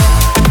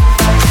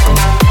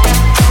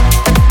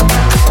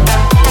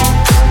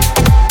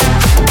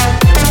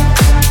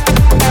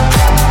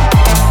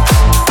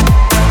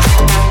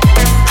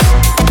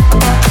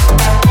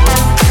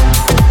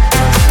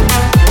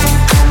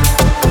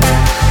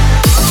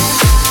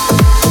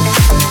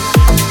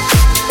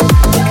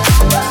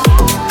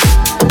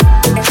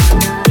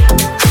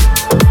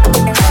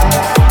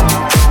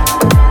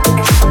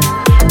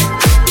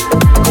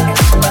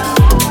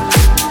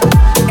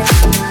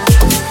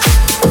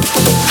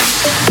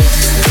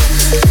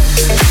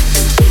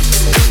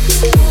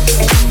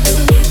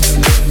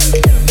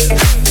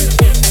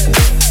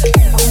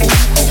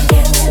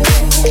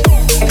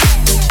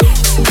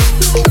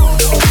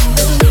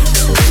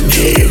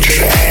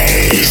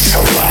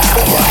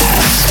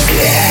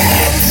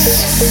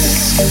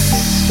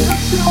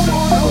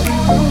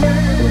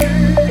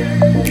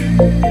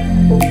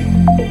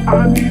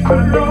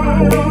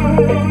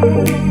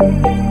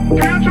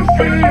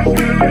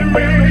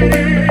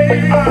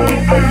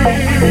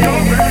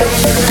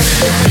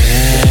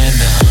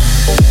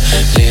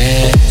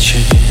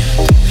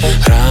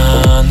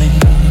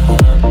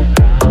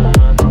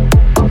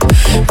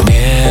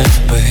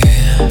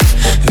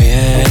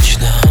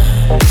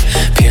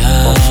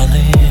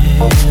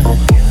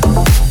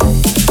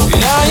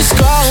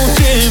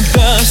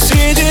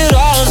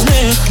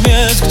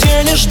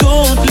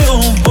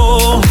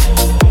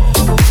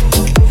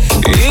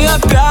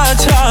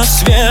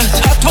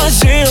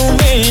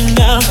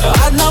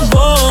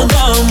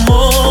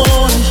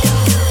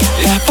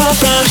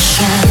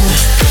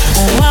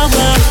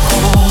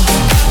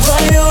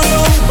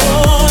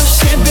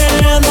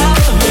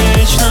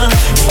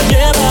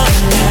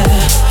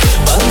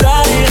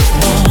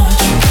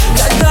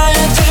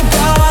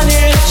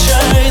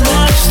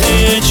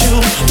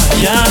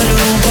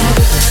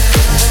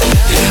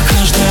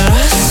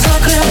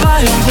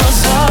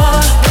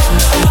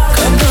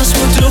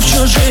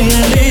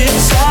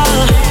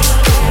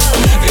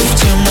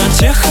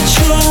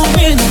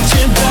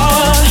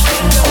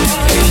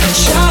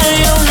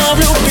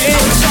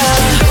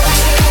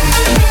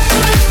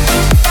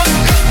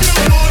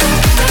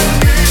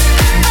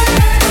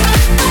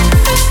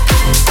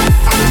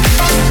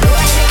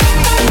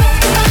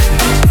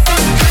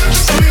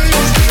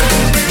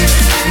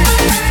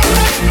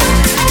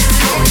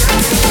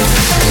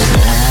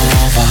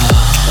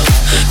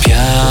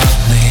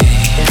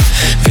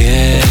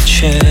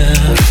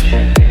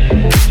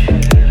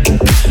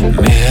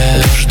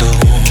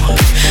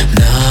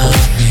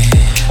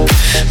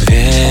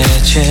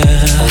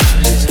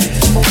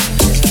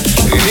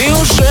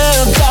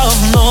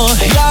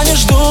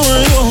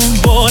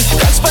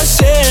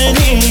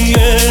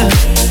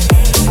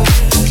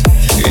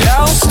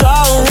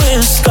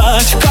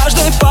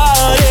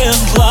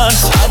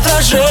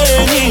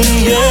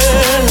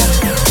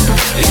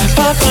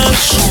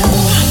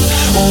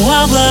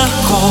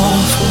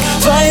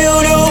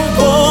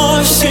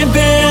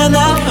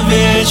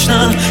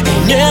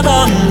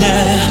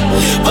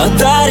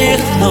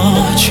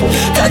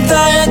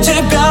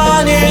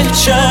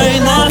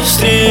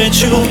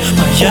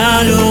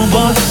 Моя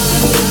любовь,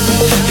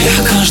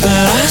 я каждый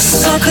раз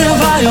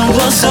закрываю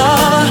глаза,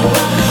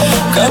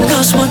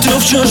 когда смотрю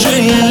в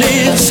чужие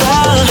лица,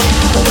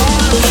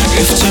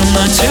 и в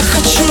темноте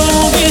хочу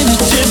увидеть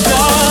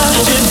тебя,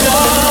 тебя,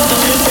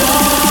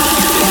 тебя.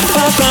 Я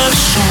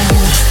попрошу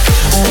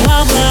у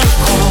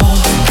облаков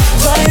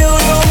твою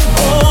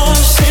любовь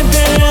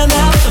себе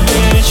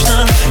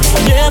навечно,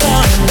 и небо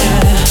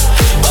мне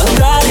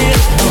подарит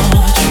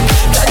ночь,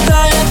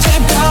 когда я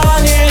тебя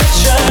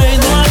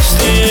нечаянно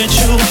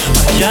встречу.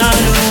 Моя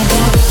любовь,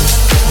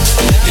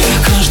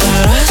 я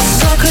каждый раз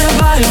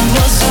закрываю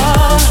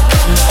глаза,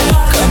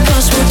 когда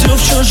смотрю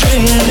в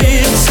чужие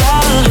лица,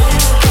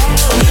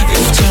 и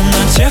в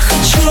темноте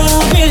хочу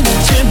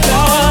увидеть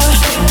тебя,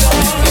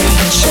 и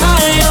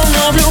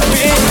нечаянно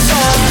влюбиться.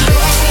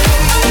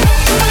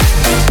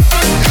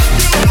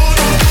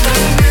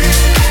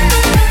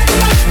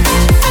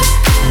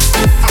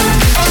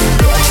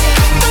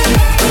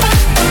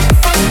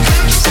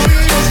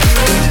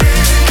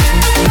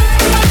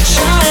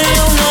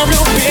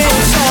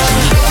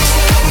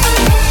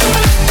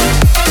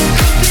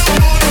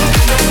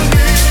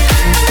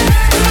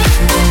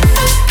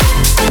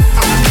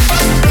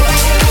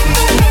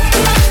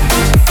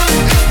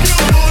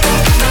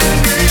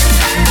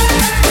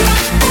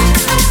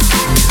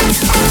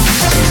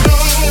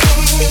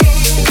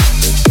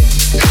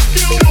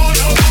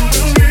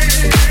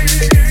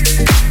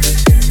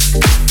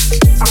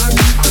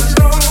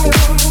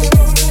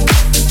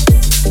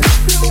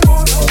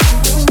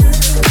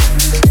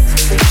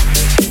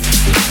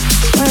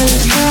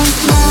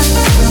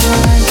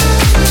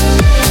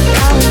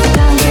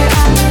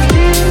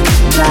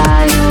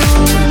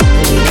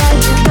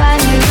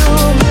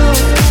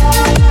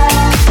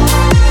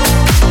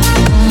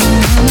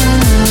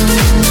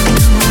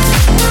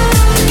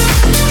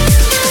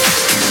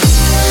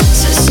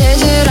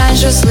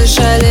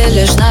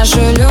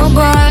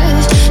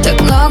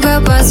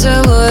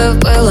 поцелуев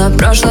было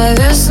прошлой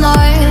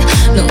весной.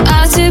 Ну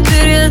а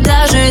теперь я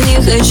даже не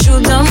хочу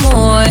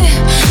домой.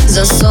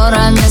 За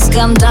ссорами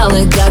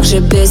скандалы, как же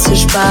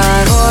бесишь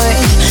порой.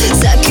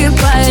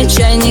 Закипает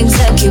чайник,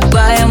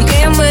 закипаем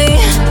и мы.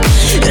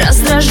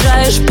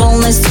 Раздражаешь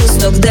полностью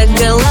с ног до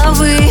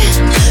головы.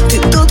 Ты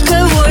тот,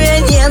 кого я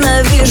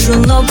ненавижу,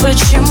 но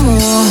почему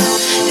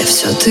я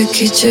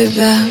все-таки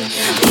тебя?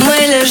 Мы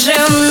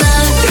лежим на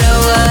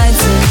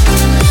кровати,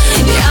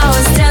 я у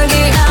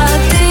стенки, а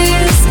ты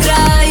с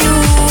краю.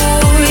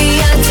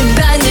 Я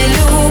тебя не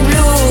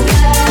люблю,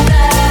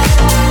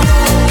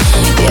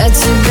 я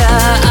тебя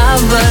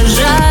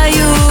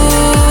обожаю.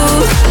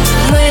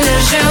 Мы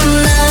лежим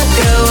на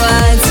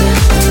кровати,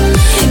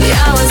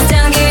 я у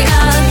стенки,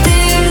 а ты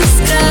с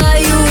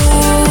краю.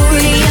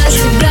 Я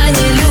тебя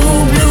не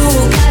люблю,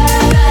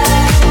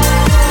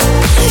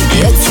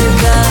 я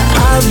тебя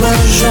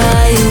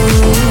обожаю.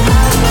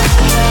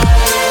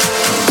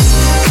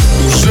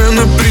 Уже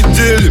на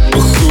пределе,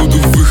 походу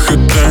выход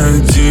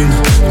один.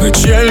 В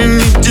начале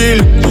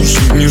недели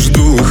уже не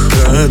жду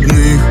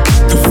выходных.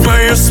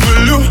 Давай я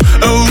свалю,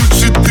 а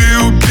лучше ты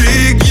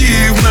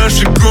убеги. В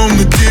нашей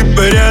комнате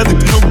порядок,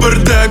 но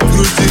бардак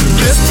вроде.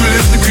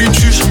 Бесполезно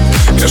кричишь,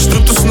 я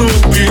что-то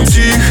снова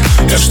притих.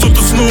 Я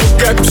что-то снова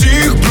как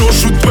псих.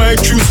 Брошу твои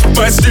чувства,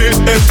 постель,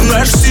 это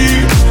наш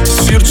стиль.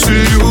 Сердце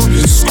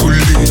любит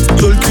скулить,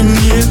 только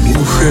не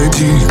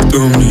уходи. Кто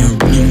мне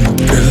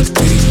обнимет, как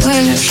ты? Мы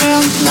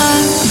лежим на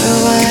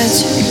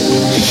кровати,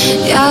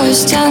 я у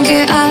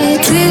стенки, а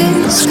ты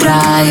с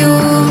краю.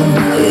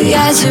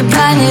 Я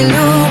тебя не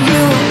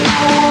люблю.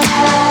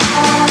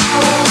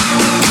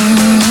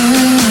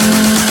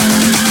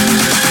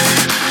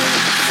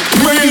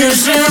 Мы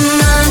лежим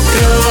на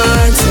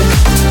кровати,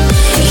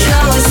 я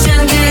у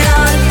стенки, а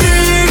ты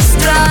с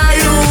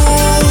краю.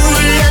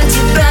 Я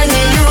тебя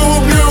не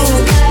люблю,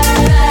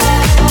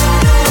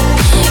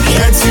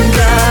 я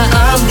тебя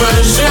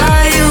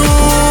обожаю.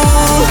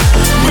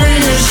 Мы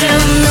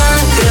лежим на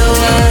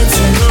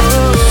кровати,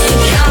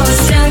 я у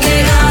стенки,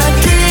 а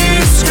ты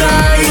с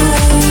краю.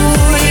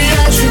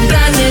 Я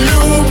тебя не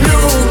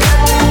люблю,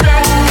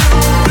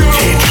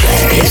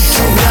 я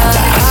тебя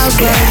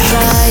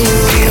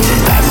обожаю.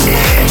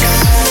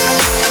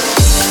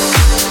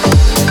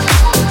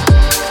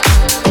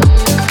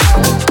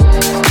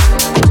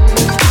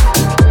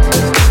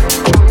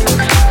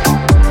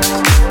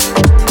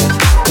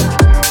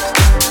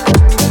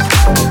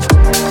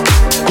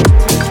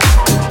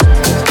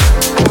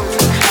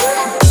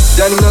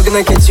 Я немного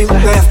накатил,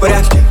 но я в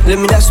порядке. Для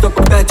меня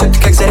 100/5, это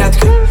как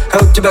зарядка.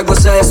 А у тебя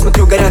глаза, я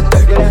смотрю, горят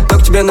так. Но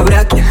к тебе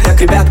навряд ли, я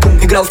к ребяткам.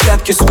 Играл в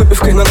прятки с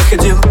выпивкой, но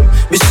находил.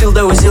 Без сил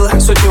довозила,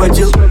 сотни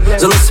водил.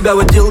 За нос себя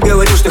водил,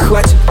 говорил, что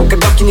хватит. Как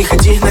бабки не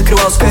ходи,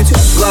 накрывал скатерть.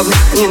 Главное,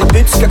 не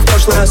напиться, как в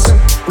прошлый раз.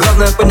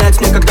 Главное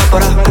понять мне, когда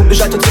пора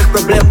убежать от всех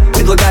проблем,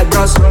 предлагает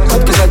брос.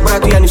 Отказать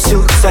брату я не в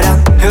силах,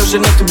 сорян. И уже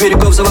нету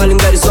берегов, завален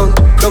горизонт.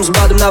 Кром с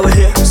бадом на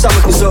воде, в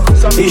самых низах.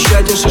 И еще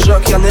один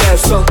шажок, я ныряю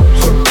в сон.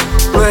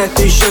 Но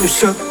это еще не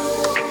все.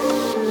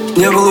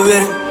 Не был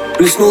уверен,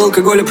 плеснул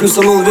алкоголя,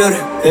 плюсанул веры.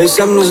 Я и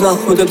сам не знал,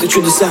 вот это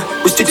чудеса.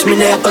 Пустите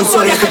меня, я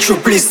танцор, я хочу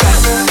плясать.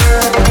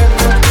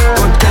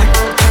 Вот так,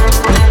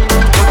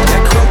 вот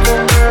так,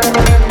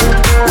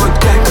 вот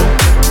так,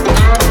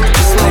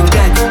 just like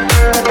that.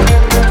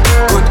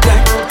 Вот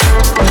так,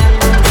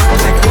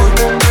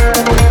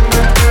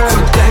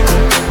 вот так.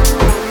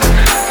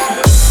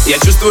 Я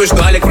чувствую,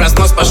 что Алик в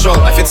разнос пошел.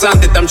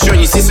 Официант, ты там чё,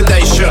 неси сюда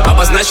еще.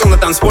 Обозначил на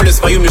танцполе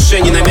свою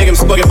мишень. Не намерен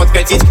вскоре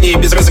подкатить к ней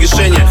без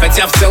разрешения.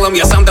 Хотя в целом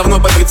я сам давно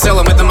под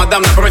прицелом. Эта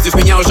мадам напротив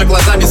меня уже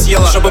глазами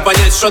съела. Чтобы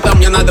понять, что там,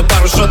 мне надо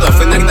пару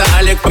шотов. Иногда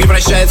Алик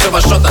превращается в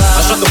Ашота.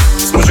 Ашоту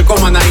с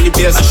мужиком она или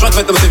без. Ашот в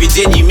этом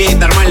заведении имеет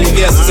нормальный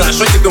вес. За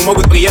Ашотиком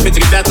могут приехать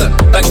ребята,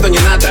 так что не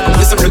надо,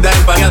 мы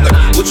соблюдаем порядок.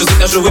 Лучше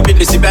закажу выпить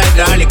для себя и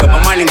для Алика по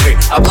маленькой.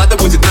 Оплата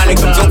будет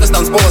наликом. Телка с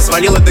танцпола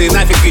свалила, да и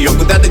нафиг ее.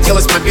 Куда-то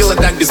делась мобила,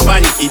 так без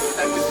паники.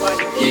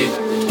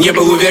 Не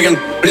был уверен,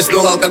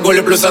 плеснул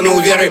алкоголя, плюсанул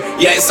веры.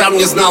 Я и сам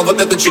не знал,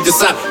 вот это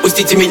чудеса.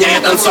 Пустите меня, я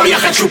танцор, я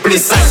хочу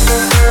плясать.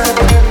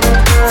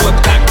 Вот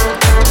так,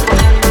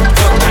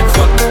 вот так,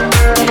 вот.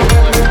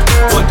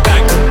 Вот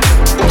так,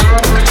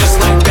 just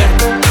like that.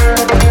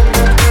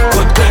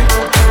 Вот так,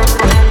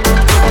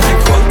 вот так,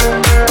 вот.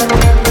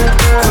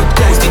 Вот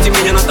так, пустите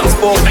меня на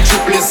танцпол, хочу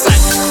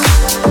плясать.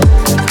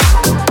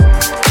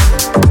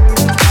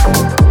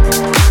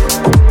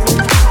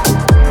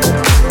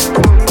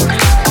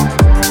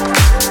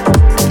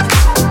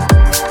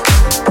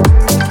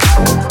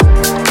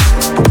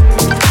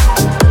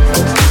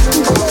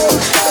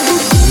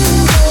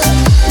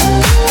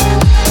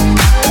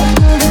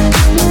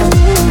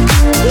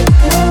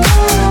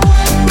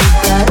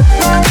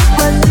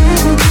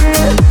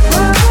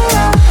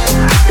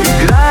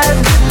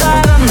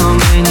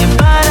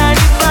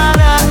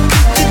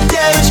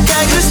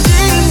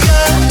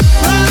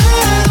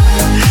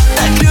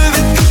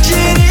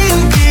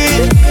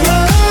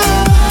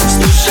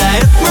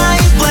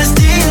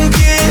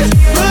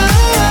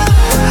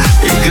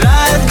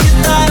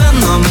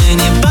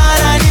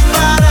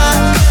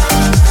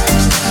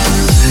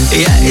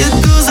 Я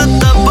иду за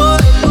тобой,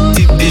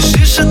 ты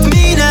бежишь от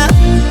меня.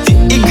 Ты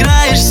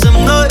играешь со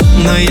мной,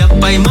 но я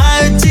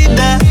поймаю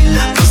тебя.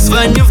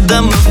 Позвоню в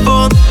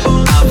домофон,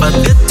 а в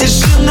ответ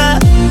тишина.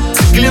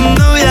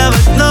 Загляну я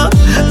в окно,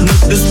 но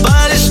ты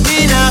спалишь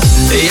меня.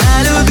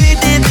 Я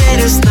любить не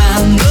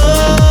перестану,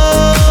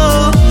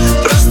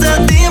 просто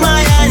ты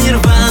моя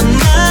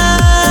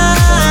нирвана.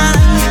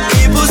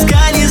 И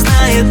пускай не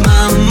знает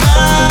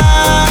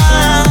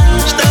мама,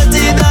 что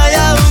тебя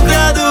я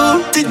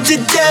украду. Ты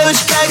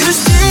девочка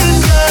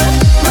грустинка,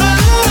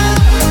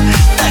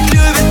 так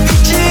любит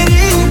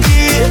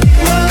вечеринки,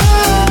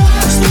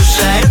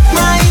 слушает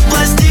мои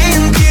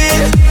пластинки,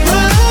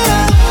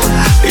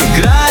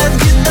 играет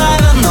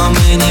гитара, но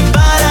мы не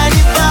пара,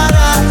 не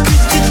пара.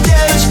 Ты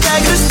девочка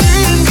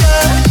грустинка,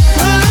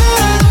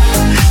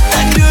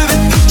 так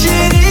любит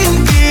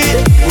вечеринки,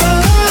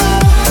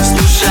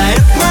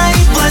 слушает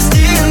мои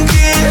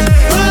пластинки,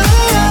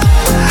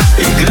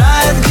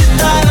 играет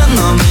гитара,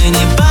 но мы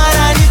не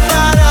пара, не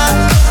пара.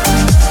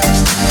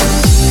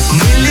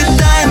 Мы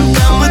летаем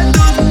там и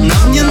тут,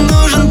 нам не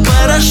нужен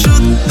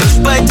парашют.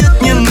 Дождь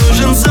пойдет, не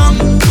нужен сон,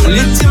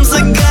 улетим за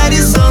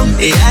горизонт.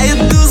 Я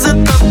иду за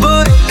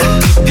тобой,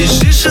 ты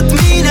бежишь от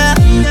меня.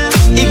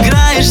 Ты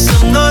играешь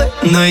со мной,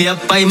 но я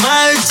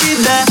поймаю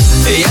тебя.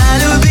 Я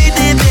любить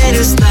не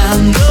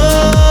перестану,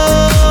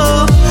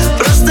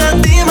 просто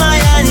ты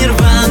моя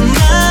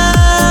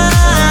нирвана.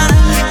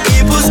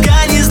 И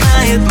пускай не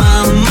знает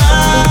мама,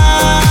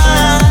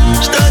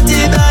 что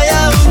тебя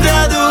я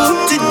украду.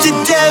 Ты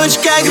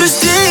девочка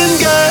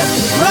грустинка,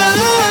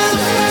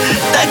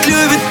 так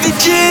любит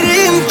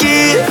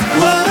вечеринки,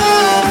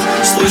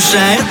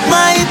 слушает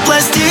мои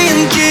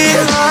пластинки,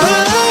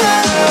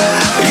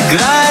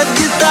 играет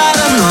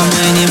гитара, но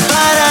мы не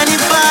пара, не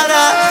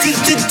пара.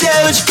 Ты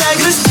девочка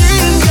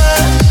грустинка,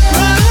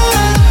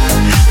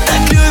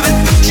 так любит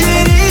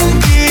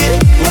вечеринки,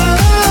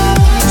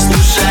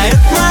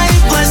 слушает мои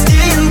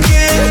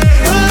пластинки,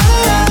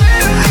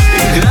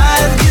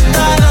 играет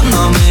гитара,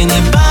 но мы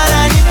не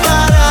пара, не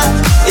пара.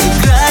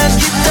 Играет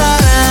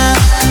гитара,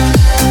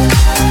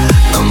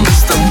 но мы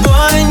с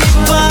тобой не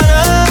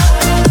пара.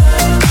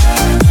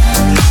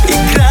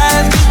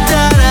 Играет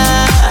гитара,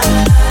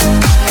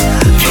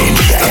 но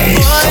мы с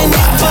тобой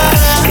не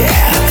пара.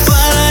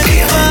 Пара,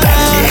 не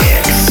пара.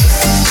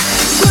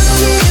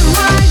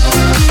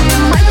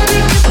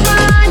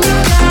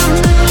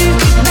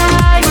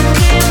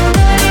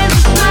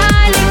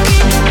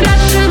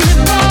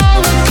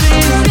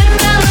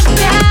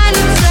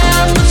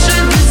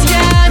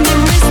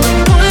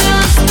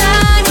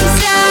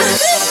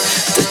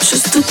 То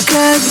чувство,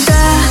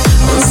 когда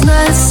он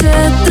знает все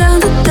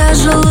тренды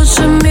даже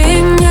лучше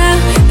меня.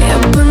 Я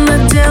бы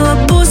надела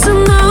бусы,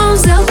 но он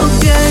взял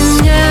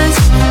погонять.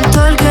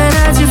 Только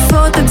ради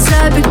фоток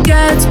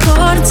забегает в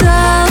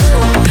спортзал,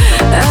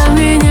 а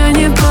меня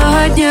не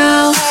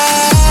поднял.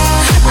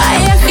 А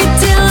я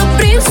хотела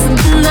принца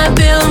на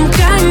белом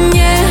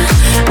коне,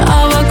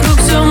 а вокруг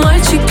все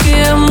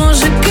мальчики,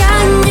 мужика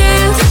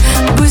нет.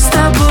 Быть с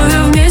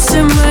тобою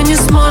вместе мы не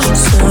сможем,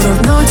 все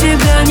равно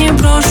тебя не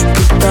брошу,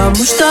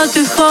 потому что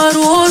ты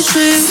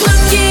хороший.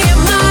 Сладкие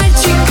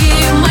мальчики,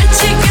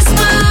 мальчики с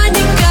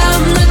маником,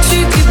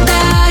 ночью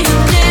кидают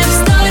мне в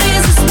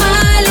сторис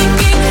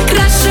смайлики.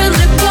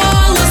 Крашеные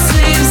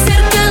волосы, в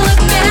зеркало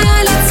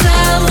пялятся,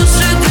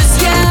 лучше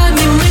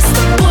друзьями мы с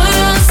тобой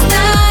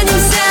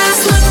останемся.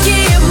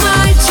 Сладкие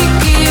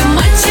мальчики,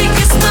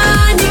 мальчики с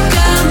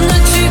маником,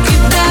 ночью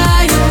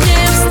кидают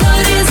мне в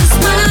сторис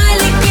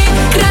смайлики.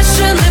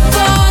 Крашеные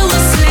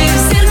волосы, в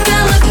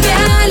зеркало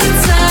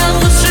пялятся,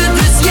 лучше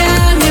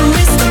друзьями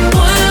мы с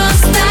тобой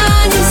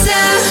останемся.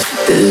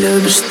 Ты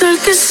любишь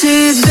только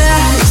себя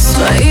и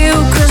свои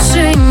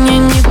украшения,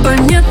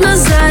 непонятно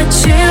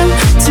зачем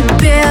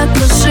тебе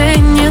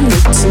отношения.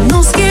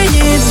 Натянул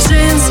скини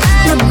джинс,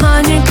 над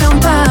маником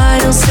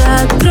парился.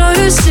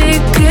 Открою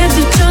секрет,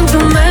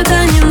 девчонкам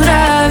это не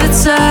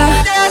нравится.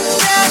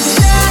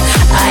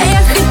 А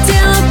я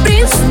хотела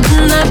принца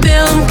на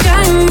белом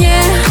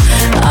коне,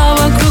 а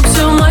вокруг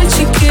все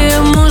мальчики,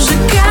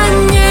 мужика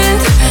нет.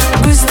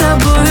 Быть с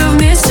тобою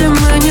вместе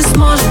мы не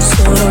сможем,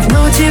 все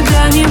равно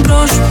тебя не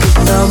брошу,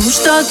 потому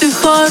что ты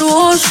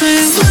хороший.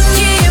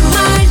 Сладкие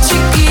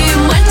мальчики,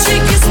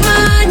 мальчики с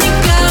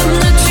маником,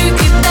 ночью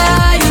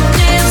кидают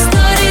мне в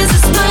сторис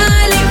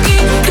смайлики.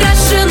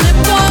 Крашеные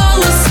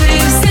волосы,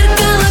 в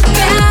зеркало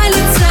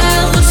пялятся,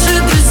 лучше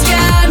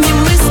друзьями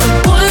мы с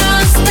тобой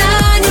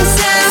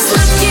останемся.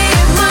 Сладкие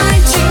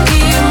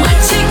мальчики,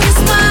 мальчики с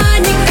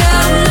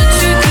маником,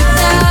 ночью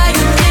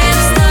кидают мне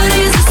в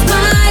сторис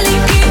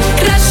смайлики.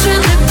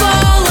 Крашеные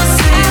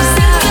волосы, в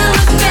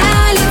зеркало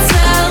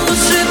пялятся,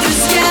 лучше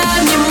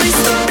друзьями мы с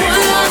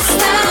тобой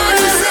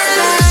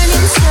останемся.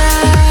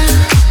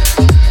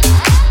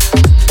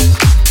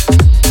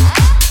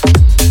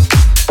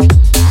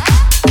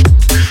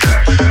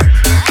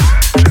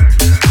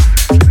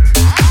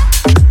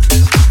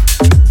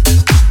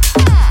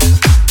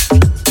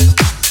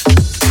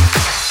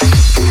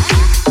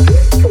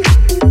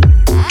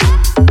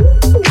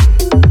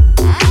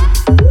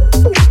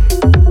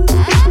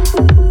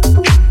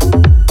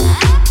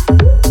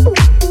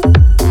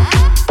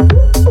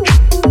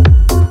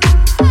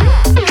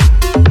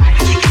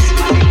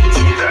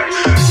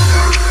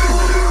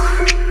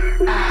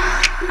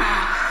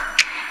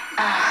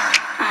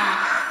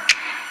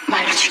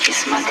 Мальчики,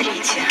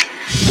 смотрите,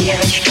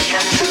 девочки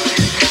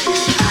танцуют.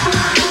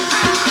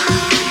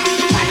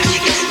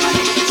 Мальчики,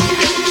 смотрите.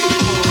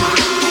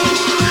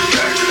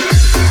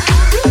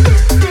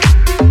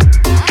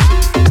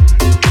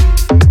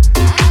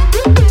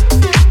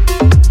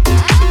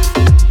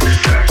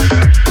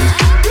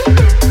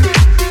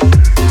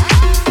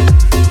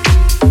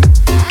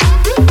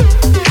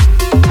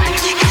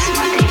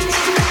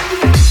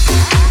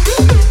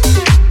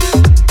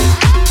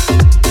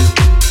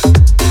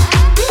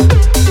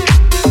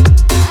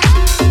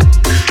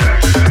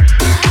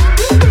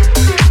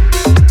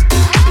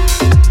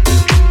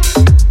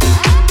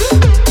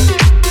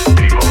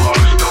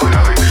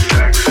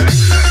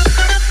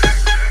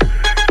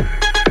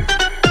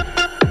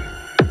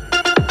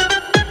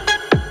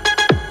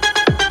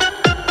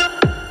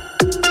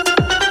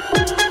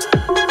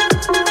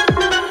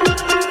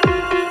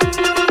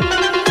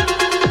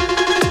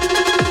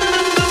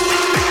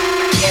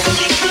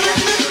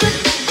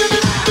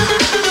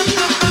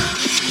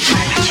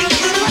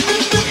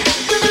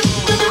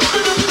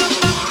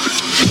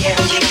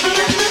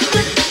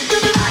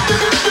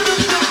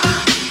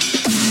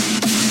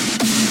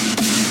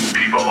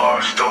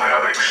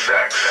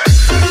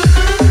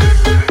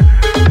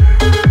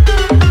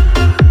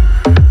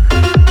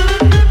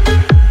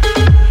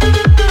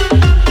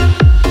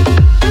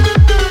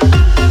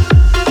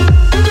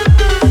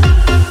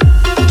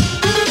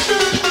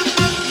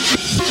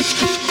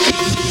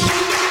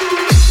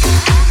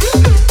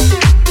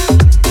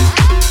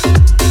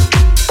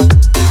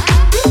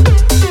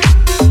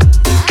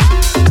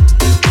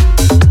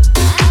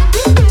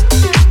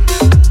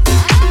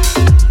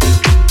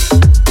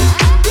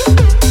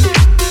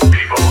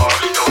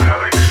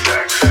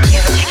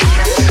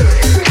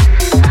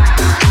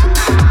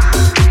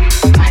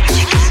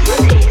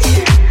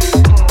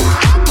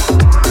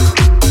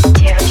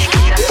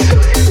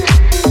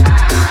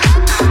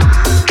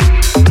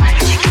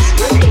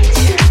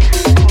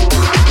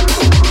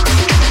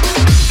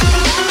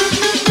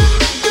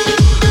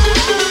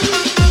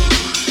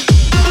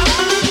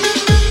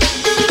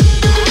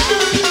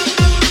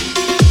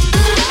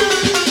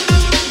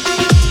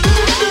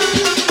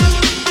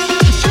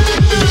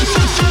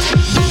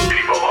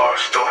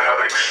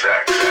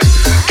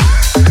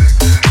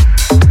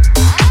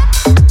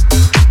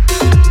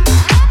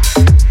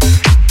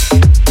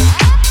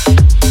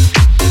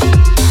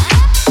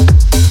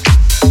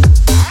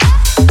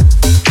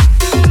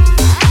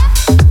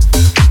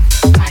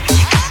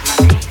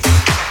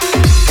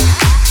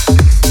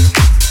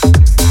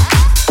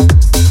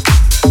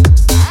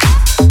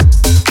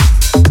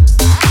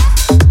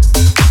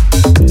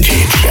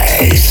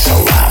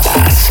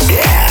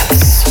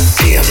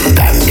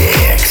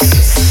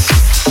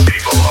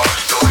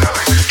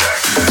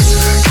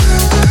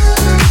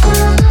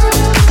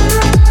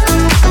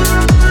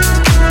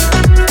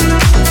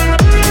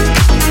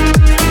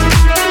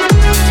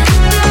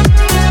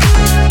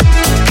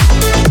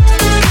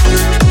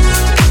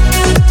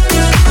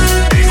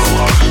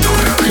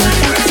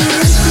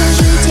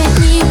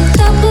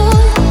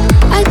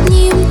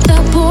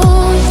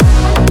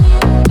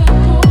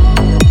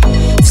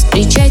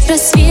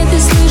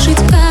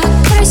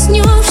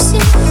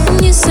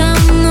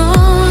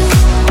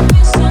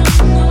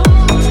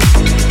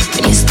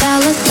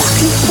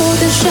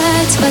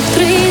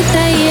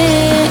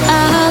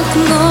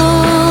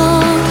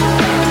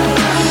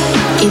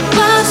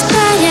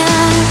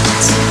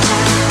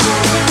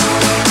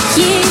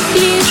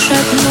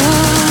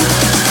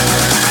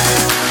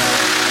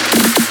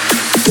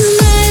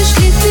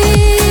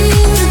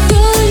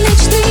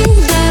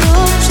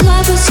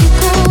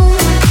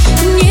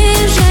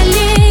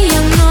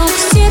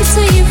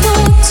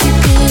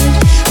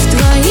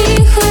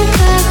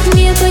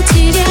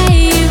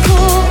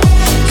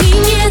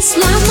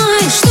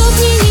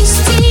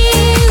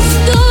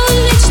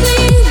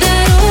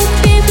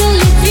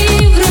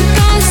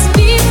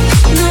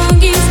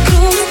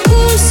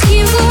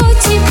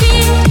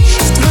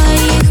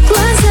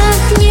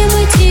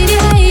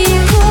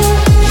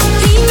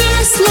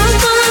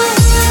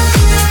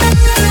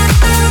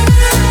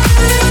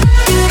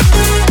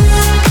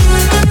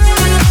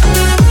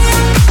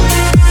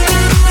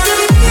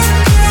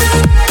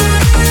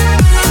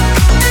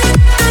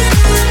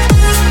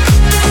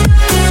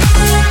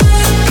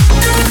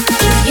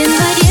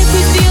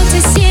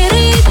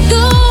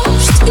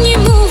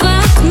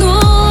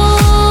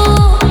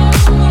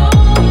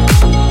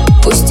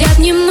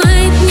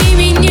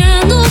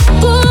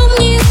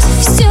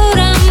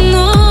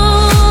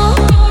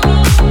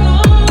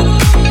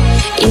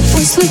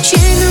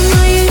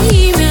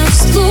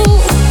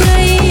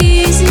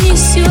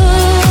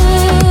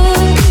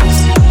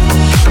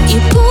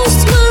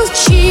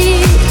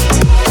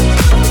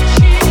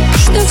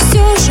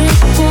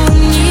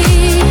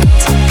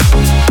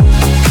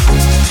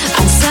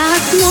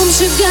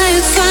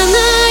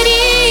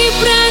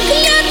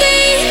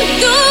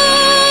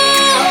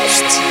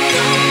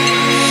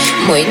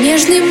 Мой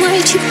нежный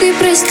мальчик, ты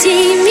прости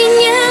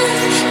меня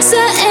за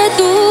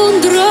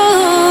эту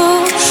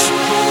дрожь.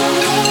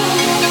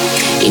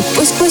 И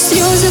пусть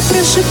слезы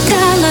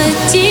прошептала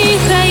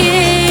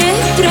тихое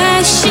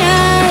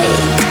прощай.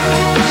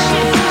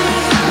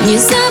 Не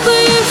забывай,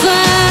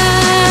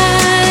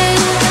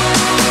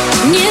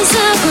 не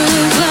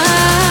забывай.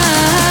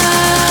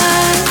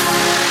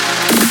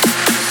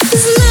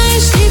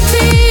 Знаешь ли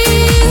ты,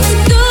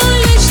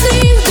 вдоль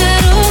ночных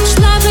дорог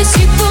шла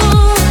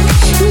босиком,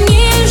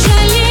 не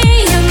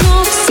жалея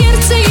ног,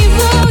 сердце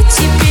его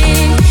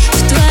теперь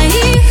в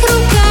твоих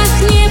руках,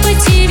 не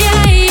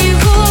потеряй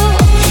его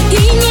и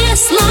не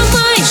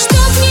сломай,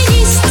 чтоб не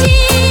нести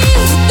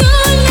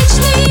вдоль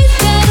ночных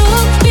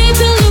дорог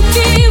пепел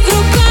любви в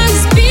руках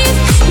сбив,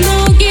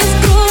 ноги в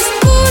кровь,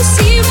 пусть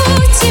его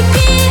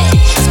теперь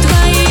в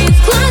твоих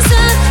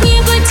глазах, не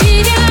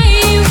потеряй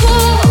его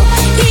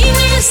и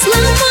не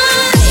сломай.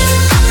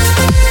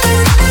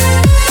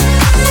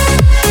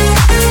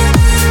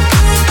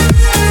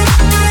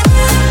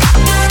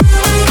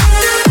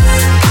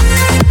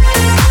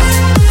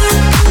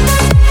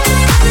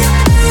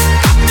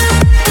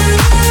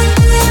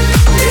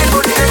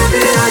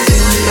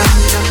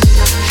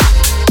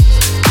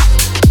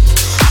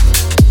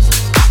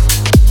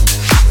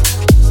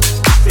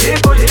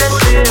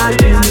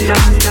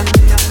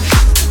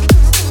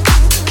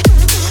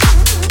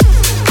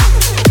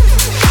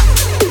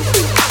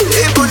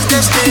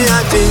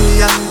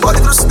 Боль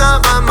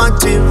грустного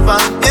мотива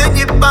мне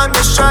не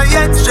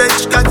помешает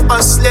жечь, как в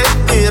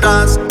последний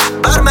раз.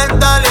 Бармен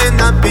дали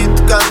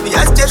напитков,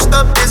 я здесь,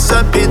 чтоб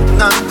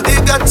безобидно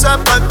двигаться,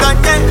 пока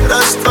не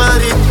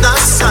растворит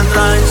нас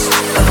sunrise.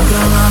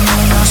 Обрала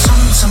меня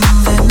солнцем,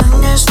 видно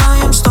не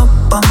знаем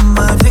стопом.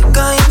 Мы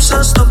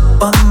двигаемся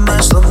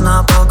стопами,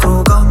 словно по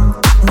кругам.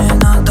 Не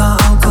надо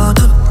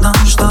алкоголь нам,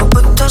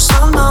 чтобы ты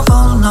словно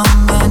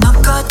волнами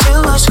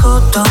накатилась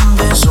ходом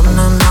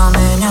безумным на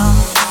меня.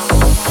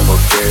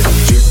 Окей,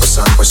 джипа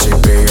сам по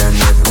себе, я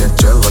нет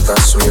дела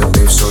до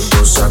суеты.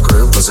 Всюду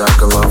закрыл глаза,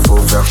 голову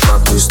вверх,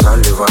 как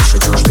стали ваши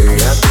чужды.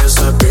 Я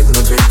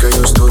безобидно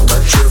двигаюсь тут,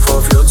 от чего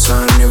вьются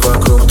они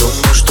вокруг.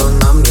 Думаю, что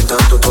нам не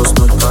дадут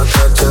уснуть,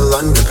 пока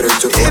дела не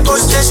придут. И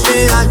пусть здесь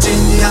не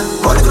один я,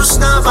 боль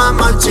грустного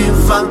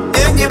мотива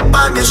мне не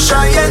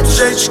помешает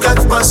жечь, как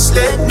в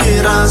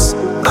последний раз.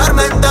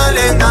 Бармен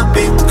дали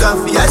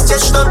напитков, я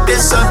здесь, чтоб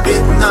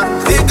безобидно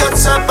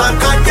двигаться,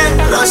 пока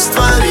не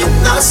растворит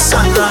нас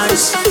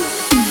sunrise.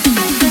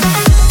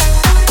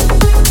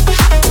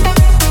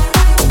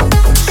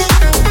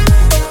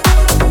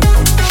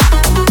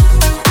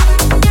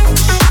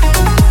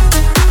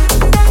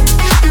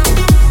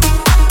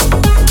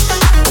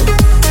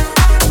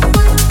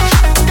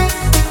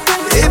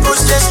 И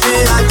пусть здесь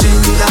не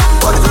один я,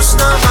 боль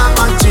грустного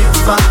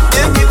мотива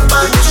мне не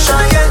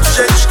помешает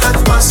жечь, как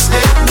в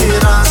последний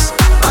раз.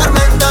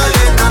 Бармен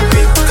дали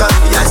напитков,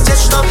 я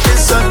здесь, чтоб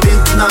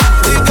безобидно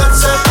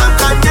двигаться,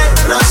 пока не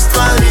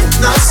растворит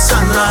нас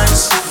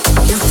sunrise.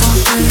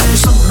 Его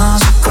словно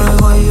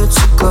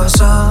закрываются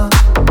глаза.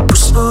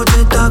 Пусть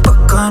будет так,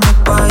 пока не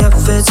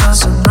появится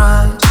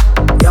sunrise.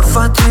 Я в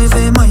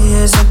отливе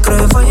моей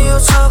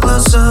закрываются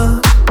глаза.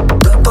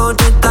 Да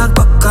будет так,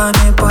 пока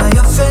не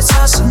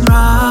появится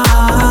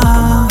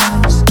sunrise.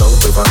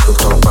 Толпы вокруг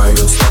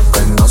топают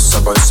стопы, но с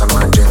собой сам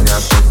один. Я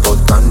тут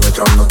будто не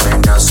тронут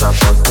меня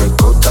заботы.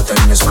 Куда ты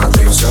не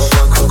смотри, все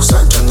вокруг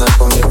сажено.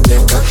 Помнит мне,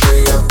 как бы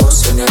я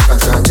после не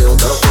отходил.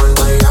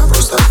 Довольно я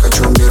просто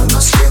хочу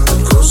мирно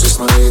скинуть груз из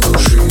моей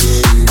души.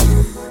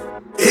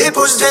 И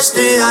пусть здесь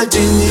не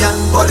один я,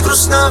 боль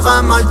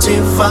грустного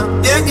мотива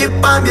мне не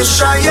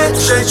помешает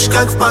жечь,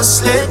 как в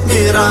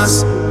последний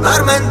раз.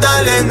 Бармен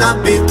дали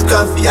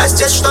напитков, я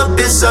здесь, чтоб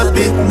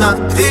безобидно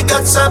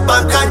двигаться,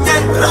 пока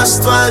не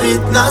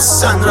растворит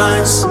нас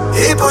sunrise.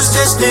 И пусть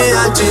здесь не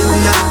один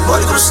я,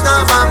 боль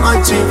грустного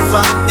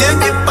мотива мне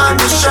не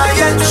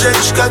помешает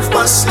жечь, как в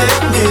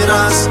последний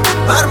раз.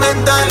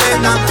 Бармен дали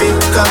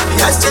напитков,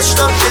 я здесь,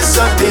 чтоб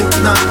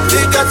безобидно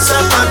двигаться,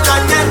 пока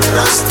не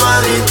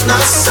растворит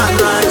нас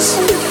sunrise.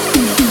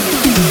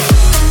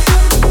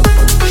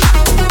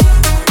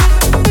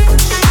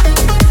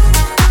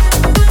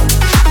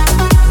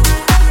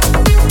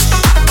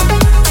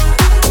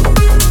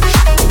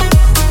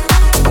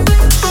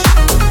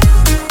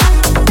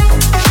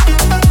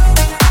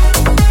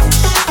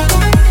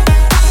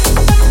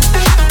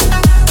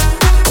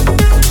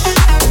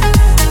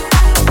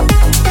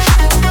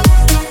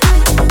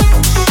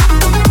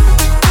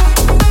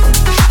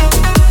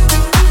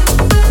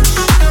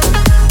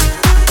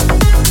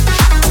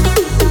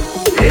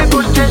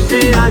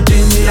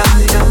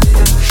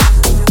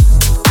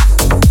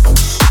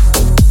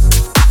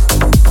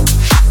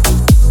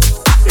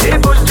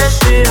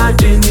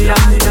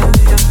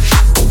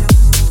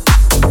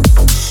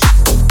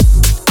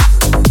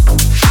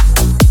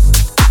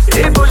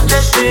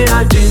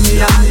 один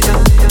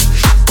я.